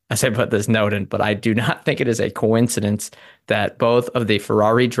here as I put this note in, but I do not think it is a coincidence that both of the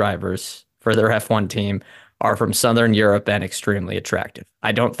Ferrari drivers for their F1 team are from Southern Europe and extremely attractive.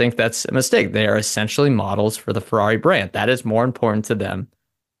 I don't think that's a mistake. They are essentially models for the Ferrari brand. That is more important to them.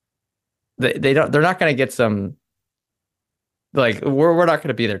 They're not going to get some, like, we're not going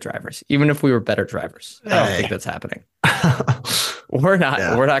to be their drivers, even if we were better drivers. I don't think that's happening. We're not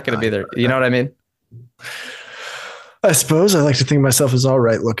going to be there. You know what I mean? I suppose I like to think of myself as all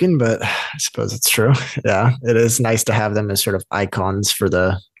right looking, but I suppose it's true. Yeah, it is nice to have them as sort of icons for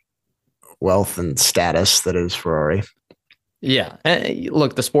the wealth and status that is Ferrari. Yeah. And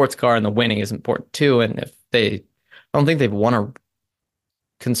look, the sports car and the winning is important too. And I don't think they've won a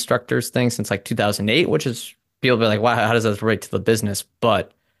constructors thing since like 2008, which is, people be like, wow, how does that relate to the business?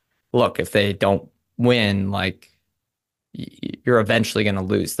 But look, if they don't win, like, you're eventually going to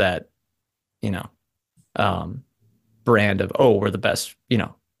lose that, brand of, oh, we're the best,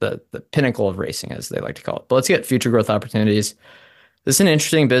 the pinnacle of racing, as they like to call it. But let's get future growth opportunities. This is an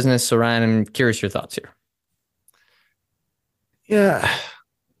interesting business. So Ryan, I'm curious your thoughts here. Yeah.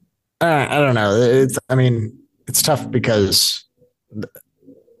 I don't know. It's tough because it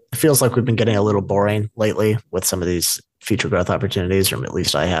feels like we've been getting a little boring lately with some of these future growth opportunities, or at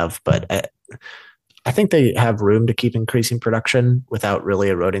least I have. But I think they have room to keep increasing production without really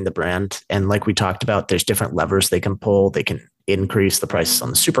eroding the brand. And like we talked about, there's different levers they can pull. They can increase the prices on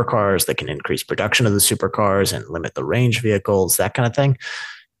the supercars. They can increase production of the supercars and limit the range vehicles, that kind of thing.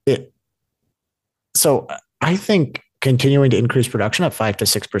 So I think continuing to increase production at 5 to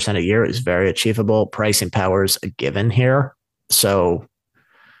 6% a year is very achievable. Pricing power is a given here. So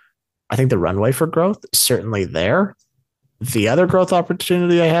I think the runway for growth is certainly there. The other growth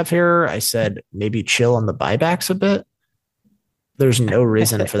opportunity I have here, I said maybe chill on the buybacks a bit. There's no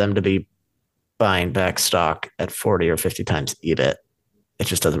reason for them to be buying back stock at 40 or 50 times EBIT. It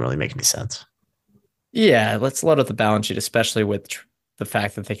just doesn't really make any sense. Yeah, let's load up the balance sheet, especially with the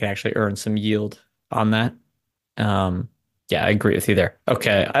fact that they can actually earn some yield on that. Yeah, I agree with you there.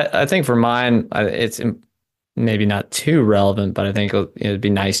 Okay, I think for mine, it's maybe not too relevant, but I think it'd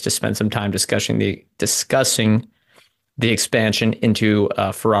be nice to spend some time discussing the expansion into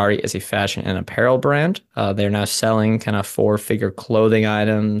Ferrari as a fashion and apparel brand. They're now selling kind of 4-figure clothing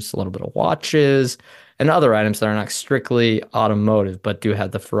items, a little bit of watches, and other items that are not strictly automotive, but do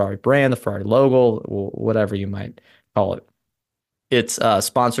have the Ferrari brand, the Ferrari logo, whatever you might call it. Its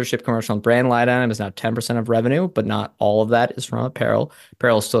sponsorship, commercial, and brand line item is now 10% of revenue, but not all of that is from apparel.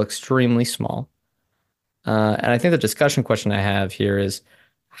 Apparel is still extremely small. And I think the discussion question I have here is,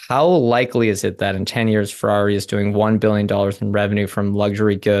 how likely is it that in 10 years, Ferrari is doing $1 billion in revenue from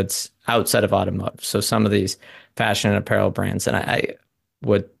luxury goods outside of automotive? So some of these fashion and apparel brands. And I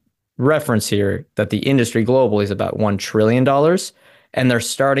would reference here that the industry globally is about $1 trillion, and they're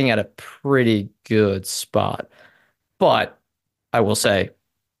starting at a pretty good spot. But I will say,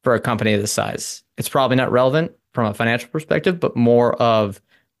 for a company of this size, it's probably not relevant from a financial perspective, but more of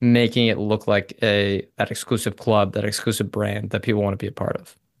making it look like that exclusive club, that exclusive brand that people want to be a part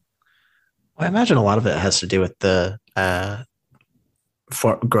of. Well, I imagine a lot of it has to do with the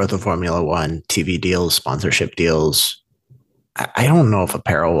growth of Formula One, TV deals, sponsorship deals. I don't know if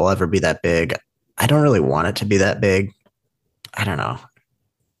apparel will ever be that big. I don't really want it to be that big. I don't know.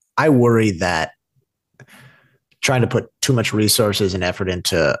 I worry that trying to put too much resources and effort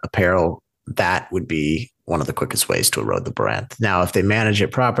into apparel, that would be one of the quickest ways to erode the brand. Now, if they manage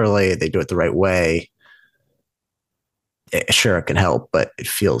it properly, they do it the right way, sure, it can help, but it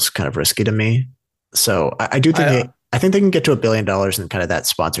feels kind of risky to me. So I do think I think they can get to $1 billion in kind of that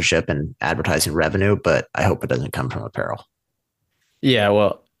sponsorship and advertising revenue, but I hope it doesn't come from apparel. Yeah,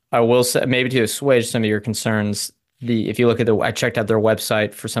 well, I will say maybe to assuage some of your concerns, if you look at I checked out their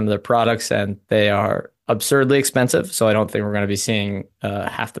website for some of their products and they are absurdly expensive. So I don't think we're going to be seeing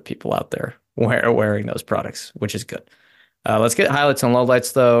half the people out there wearing those products, which is good. Let's get highlights and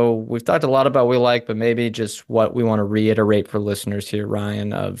lowlights, though. We've talked a lot about what we like, but maybe just what we want to reiterate for listeners here,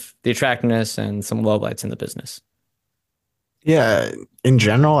 Ryan, of the attractiveness and some lowlights in the business. Yeah, in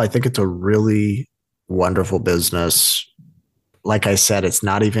general, I think it's a really wonderful business. Like I said, it's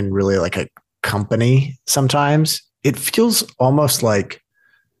not even really like a company sometimes. It feels almost like,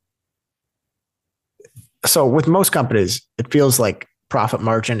 so with most companies, it feels like profit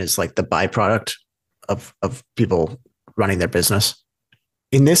margin is like the byproduct of people running their business.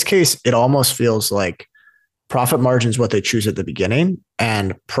 In this case, it almost feels like profit margin is what they choose at the beginning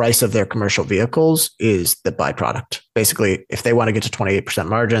and price of their commercial vehicles is the byproduct. Basically, if they want to get to 28%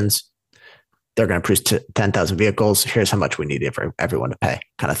 margins, they're going to produce 10,000 vehicles. Here's how much we need for everyone to pay,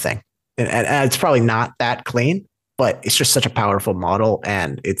 kind of thing. And it's probably not that clean, but it's just such a powerful model.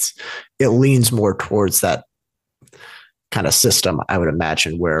 And it leans more towards that kind of system, I would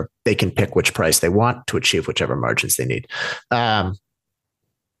imagine, where they can pick which price they want to achieve whichever margins they need.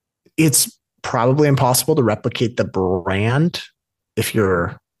 It's probably impossible to replicate the brand if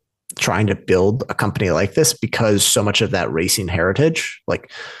you're trying to build a company like this, because so much of that racing heritage,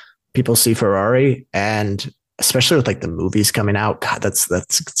 like people see Ferrari, and especially with like the movies coming out, God, that's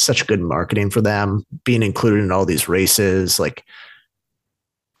such good marketing for them, being included in all these races, like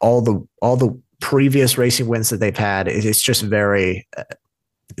all the previous racing wins that they've had. It's just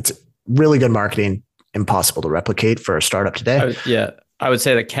it's really good marketing, impossible to replicate for a startup today. I would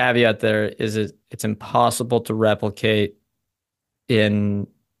say the caveat there is it's impossible to replicate in,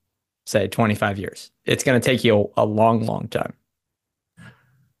 say, 25 years. It's going to take you a long, long time.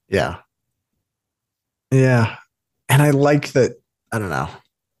 Yeah. Yeah. And I like that. I don't know.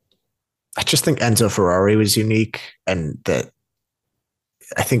 I just think Enzo Ferrari was unique, and that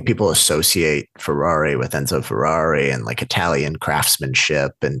I think people associate Ferrari with Enzo Ferrari and like Italian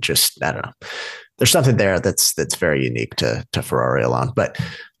craftsmanship, and just, I don't know. There's something there that's very unique to Ferrari alone. But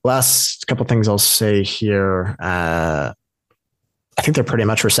last couple of things I'll say here. I think they're pretty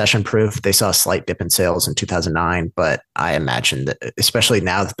much recession proof. They saw a slight dip in sales in 2009, but I imagine that, especially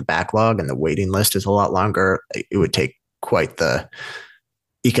now that the backlog and the waiting list is a lot longer, it would take quite the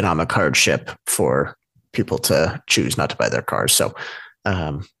economic hardship for people to choose not to buy their cars. So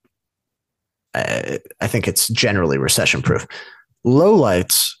I think it's generally recession proof.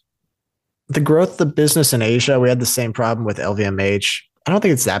 Lowlights. The growth of the business in Asia, we had the same problem with LVMH. I don't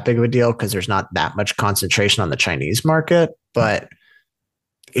think it's that big of a deal because there's not that much concentration on the Chinese market, but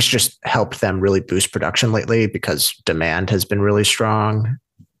it's just helped them really boost production lately because demand has been really strong.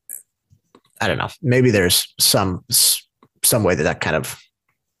 I don't know. Maybe there's some way that kind of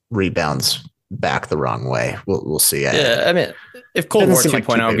rebounds back the wrong way. We'll see. Yeah, I mean, if Cold War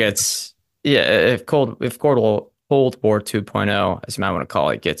 2.0 gets, if Cold War 2.0, as you might want to call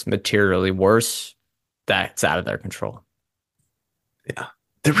it, gets materially worse, that's out of their control. Yeah.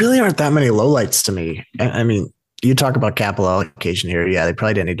 There really aren't that many lowlights to me. I mean, you talk about capital allocation here. Yeah, they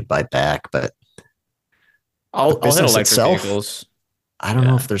probably didn't need to buy back, but I'll hit electric vehicles. I don't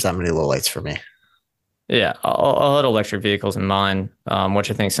know if there's that many lowlights for me. Yeah, I'll hit electric vehicles in mine,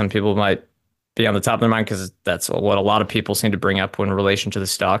 which I think some people might be on the top of their mind because that's what a lot of people seem to bring up in relation to the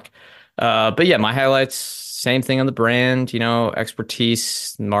stock. But yeah, my highlights, same thing on the brand,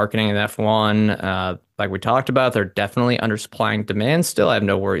 expertise, marketing in F1. Like we talked about, they're definitely undersupplying demand still. I have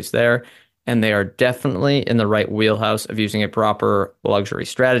no worries there. and they are definitely in the right wheelhouse of using a proper luxury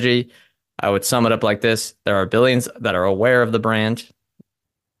strategy. I would sum it up like this. There are billions that are aware of the brand.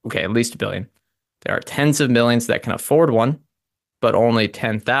 Okay, at least a billion. There are tens of millions that can afford one, but only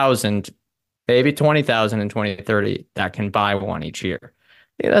 10,000, maybe 20,000 in 2030 that can buy one each year.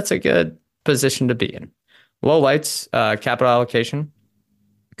 Yeah, that's a good position to be in. Low lights, capital allocation.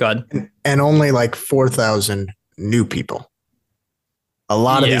 Good. And only like 4,000 new people. A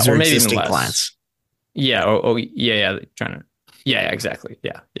lot of Yeah, these or are maybe even existing less. clients. Yeah. Yeah. Trying to. Yeah, exactly.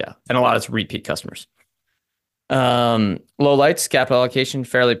 Yeah. And a lot of it's repeat customers. Low lights, capital allocation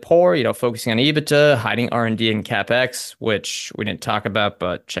fairly poor. Focusing on EBITDA, hiding R&D and CapEx, which we didn't talk about,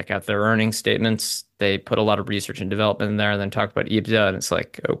 but check out their earnings statements. They put a lot of research and development in there, and then talk about EBITDA, and it's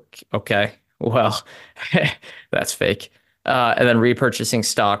like, okay, well, that's fake. And then repurchasing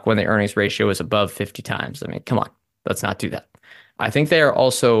stock when the earnings ratio is above 50 times. I mean, come on, let's not do that. I think they are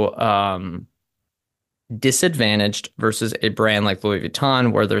also disadvantaged versus a brand like Louis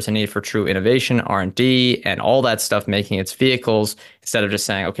Vuitton, where there's a need for true innovation, R&D, and all that stuff making its vehicles, instead of just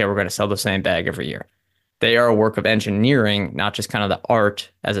saying, okay, we're going to sell the same bag every year. They are a work of engineering, not just kind of the art,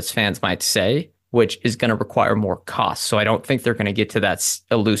 as its fans might say, which is going to require more cost. So I don't think they're going to get to that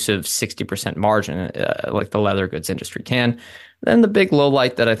elusive 60% margin like the leather goods industry can. Then the big low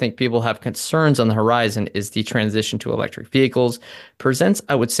light that I think people have concerns on the horizon is the transition to electric vehicles presents,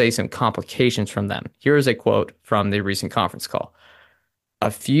 I would say, some complications from them. Here is a quote from the recent conference call. A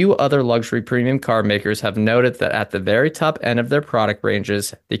few other luxury premium car makers have noted that at the very top end of their product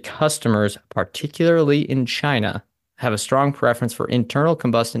ranges, the customers, particularly in China, have a strong preference for internal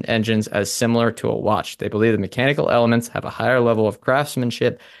combustion engines as similar to a watch. They believe the mechanical elements have a higher level of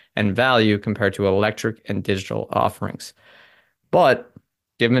craftsmanship and value compared to electric and digital offerings. But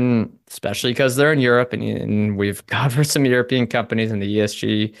given, especially because they're in Europe and we've covered some European companies and the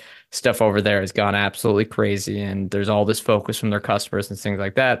ESG stuff over there has gone absolutely crazy. And there's all this focus from their customers and things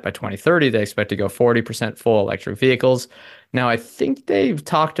like that. By 2030, they expect to go 40% full electric vehicles. Now, I think they've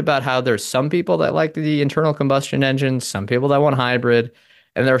talked about how there's some people that like the internal combustion engine, some people that want hybrid,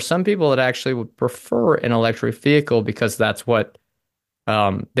 and there are some people that actually would prefer an electric vehicle because that's what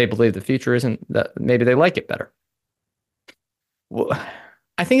they believe the future is, and that maybe they like it better. Well,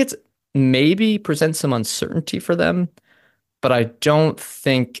 I think it's maybe presents some uncertainty for them, but I don't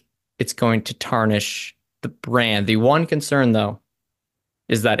think it's going to tarnish the brand. The one concern, though,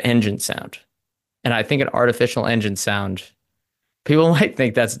 is that engine sound. And I think an artificial engine sound, people might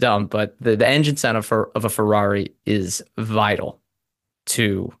think that's dumb, but the engine sound of a Ferrari is vital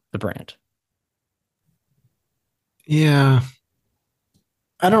to the brand. Yeah.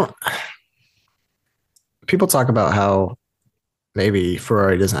 People talk about how maybe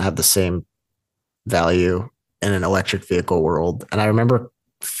Ferrari doesn't have the same value in an electric vehicle world. And I remember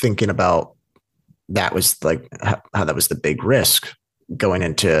thinking about that was like how that was the big risk going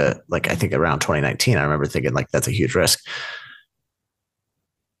into, like, I think around 2019. I remember thinking like that's a huge risk.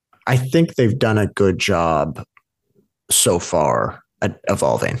 I think they've done a good job so far at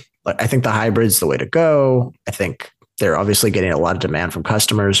evolving. Like, I think the hybrid's the way to go. I think they're obviously getting a lot of demand from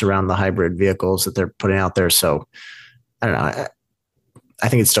customers around the hybrid vehicles that they're putting out there. So I don't know. I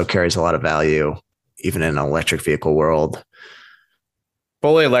think it still carries a lot of value, even in an electric vehicle world.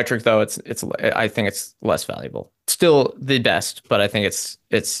 Fully electric, though, I think it's less valuable. Still the best, but I think it's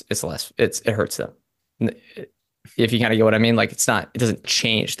less. It hurts them. If you kind of get what I mean, like it doesn't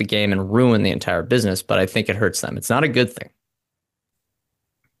change the game and ruin the entire business, but I think it hurts them. It's not a good thing.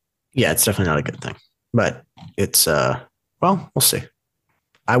 Yeah, it's definitely not a good thing, but it's well, we'll see.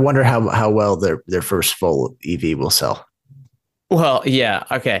 I wonder how well their first full EV will sell. Well, yeah,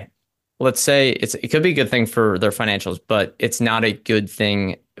 okay. Let's say it could be a good thing for their financials, but it's not a good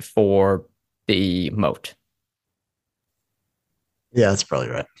thing for the moat. Yeah, that's probably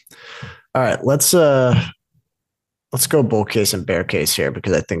right. All right, let's go bull case and bear case here,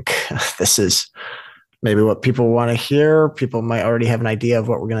 because I think this is maybe what people want to hear. People might already have an idea of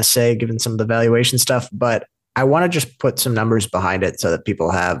what we're going to say, given some of the valuation stuff, but I want to just put some numbers behind it so that people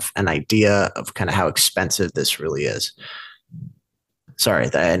have an idea of kind of how expensive this really is. Sorry,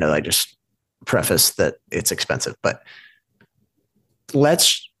 I know I just prefaced that it's expensive, but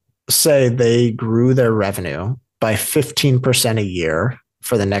let's say they grew their revenue by 15% a year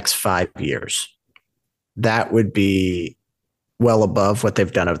for the next 5 years. That would be well above what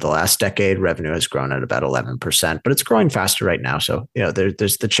they've done over the last decade. Revenue has grown at about 11%, but it's growing faster right now. So,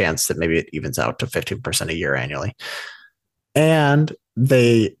 there's the chance that maybe it evens out to 15% a year annually. And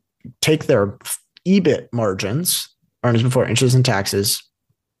they take their EBIT margins, earnings before interest and taxes,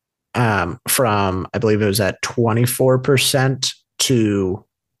 from, I believe it was at 24% to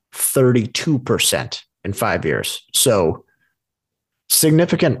 32% in 5 years. So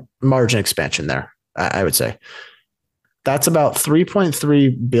significant margin expansion there, I would say. That's about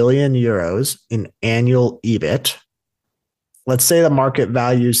 3.3 billion euros in annual EBIT. Let's say the market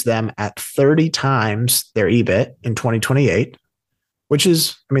values them at 30 times their EBIT in 2028, which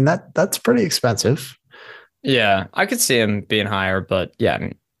is, I mean, that's pretty expensive. Yeah, I could see him being higher, but yeah, I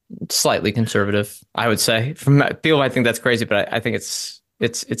mean, slightly conservative, I would say. From people might think that's crazy, but I think it's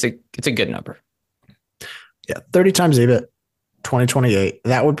a good number. Yeah, 30 times EBIT, 2028.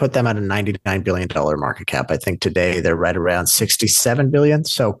 That would put them at a $99 billion market cap. I think today they're right around 67 billion.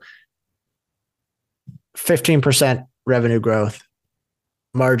 So 15% revenue growth.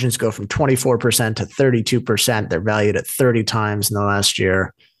 Margins go from 24% to 32%. They're valued at 30 times in the last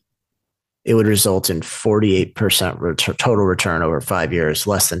year. It would result in 48% total return over 5 years,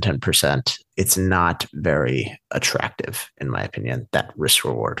 less than 10%. It's not very attractive, in my opinion, that risk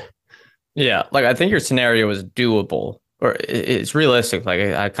reward. Yeah, like I think your scenario is doable, or it's realistic. Like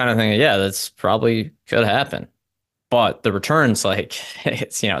I kind of think, yeah, that's probably could happen. But the returns, like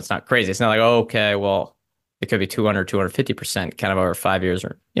it's not crazy. It's not like, oh, okay, well, it could be 200, 250% kind of over 5 years,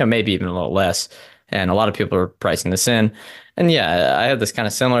 or maybe even a little less. And a lot of people are pricing this in. And yeah, I have this kind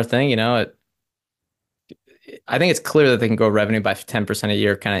of similar thing, I think it's clear that they can grow revenue by 10% a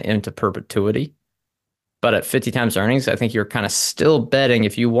year kind of into perpetuity. But at 50 times earnings, I think you're kind of still betting,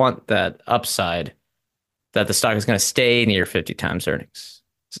 if you want that upside, that the stock is going to stay near 50 times earnings.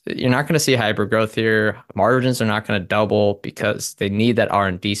 You're not going to see hyper growth here. Margins are not going to double because they need that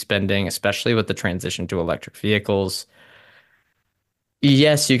R&D spending, especially with the transition to electric vehicles.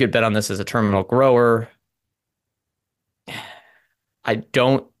 Yes, you could bet on this as a terminal grower. I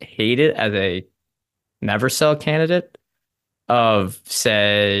don't hate it as a never sell candidate of,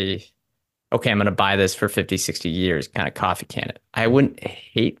 say, okay, I'm going to buy this for 50, 60 years, kind of coffee can it. I wouldn't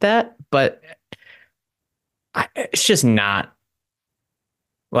hate that, but it's just not.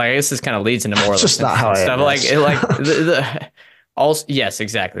 Like, I guess this kind of leads into more of just not how stuff. Also, yes,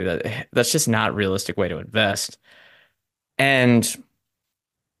 exactly. That's just not a realistic way to invest. And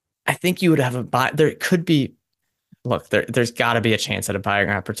I think you would have a buy. There could be, look, there's got to be a chance at a buying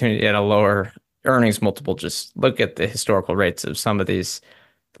opportunity at a lower earnings multiple. Just look at the historical rates of some of these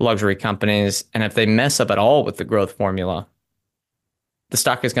luxury companies. And if they mess up at all with the growth formula, the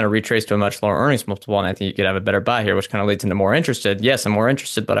stock is going to retrace to a much lower earnings multiple. And I think you could have a better buy here, which kind of leads into more interested. Yes, I'm more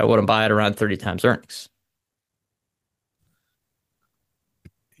interested, but I wouldn't buy it around 30 times earnings.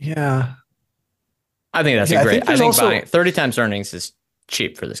 Yeah. I think that's great. I think buying 30 times earnings is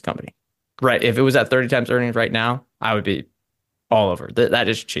cheap for this company. Right. If it was at 30 times earnings right now, I would be all over. That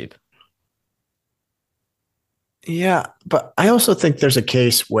is cheap. Yeah, but I also think there's a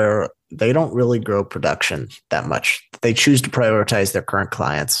case where they don't really grow production that much. They choose to prioritize their current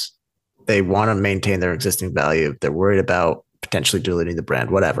clients. They want to maintain their existing value. They're worried about potentially diluting the brand,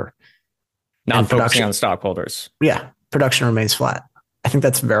 whatever. Not focusing on stockholders. Yeah, production remains flat. I think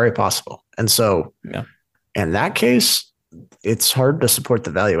that's very possible. And so in that case, it's hard to support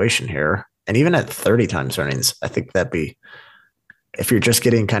the valuation here. And even at 30 times earnings, I think that'd be, if you're just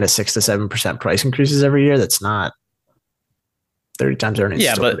getting kind of 6 to 7% price increases every year, that's not 30 times earnings.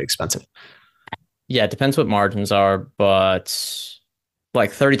 Yeah, still pretty expensive. Yeah, it depends what margins are, but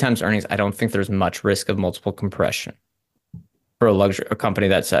like 30 times earnings, I don't think there's much risk of multiple compression for a company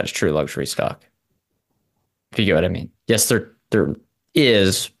that says true luxury stock. If you get what I mean. Yes, there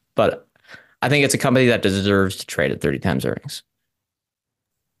is, but I think it's a company that deserves to trade at 30 times earnings.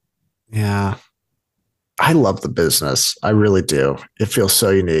 Yeah. I love the business. I really do. It feels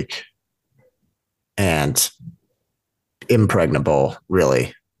so unique and impregnable,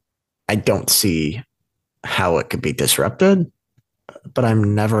 really. I don't see how it could be disrupted, but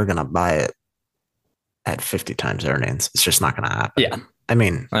I'm never going to buy it at 50 times earnings. It's just not going to happen. Yeah. I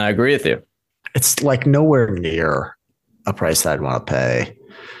mean, I agree with you. It's like nowhere near a price that I'd want to pay.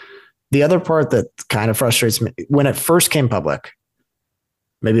 The other part that kind of frustrates me, when it first came public,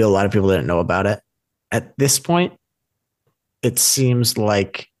 maybe a lot of people didn't know about it. At this point, it seems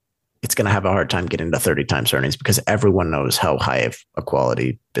like it's going to have a hard time getting to 30 times earnings because everyone knows how high of a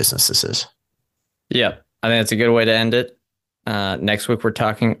quality business this is. Yeah, I think that's a good way to end it. Next week, we're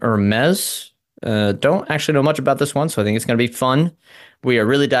talking Hermes. Don't actually know much about this one, so I think it's going to be fun. We are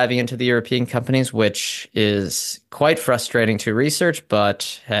really diving into the European companies, which is quite frustrating to research,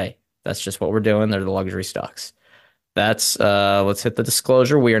 but hey, that's just what we're doing. They're the luxury stocks. That's let's hit the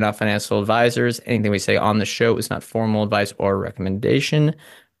disclosure. We are not financial advisors. Anything we say on the show is not formal advice or recommendation.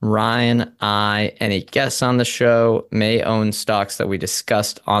 Ryan, any guests on the show may own stocks that we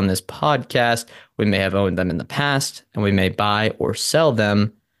discussed on this podcast. We may have owned them in the past, and we may buy or sell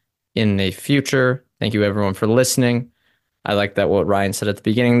them in the future. Thank you, everyone, for listening. I like that what Ryan said at the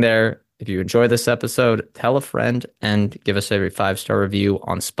beginning there. If you enjoy this episode, tell a friend and give us a 5-star review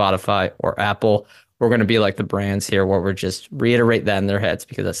on Spotify or Apple. We're going to be like the brands here where we're just reiterate that in their heads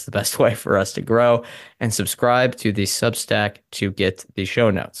because that's the best way for us to grow. And subscribe to the Substack to get the show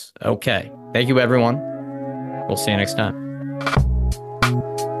notes. Okay. Thank you, everyone. We'll see you next time.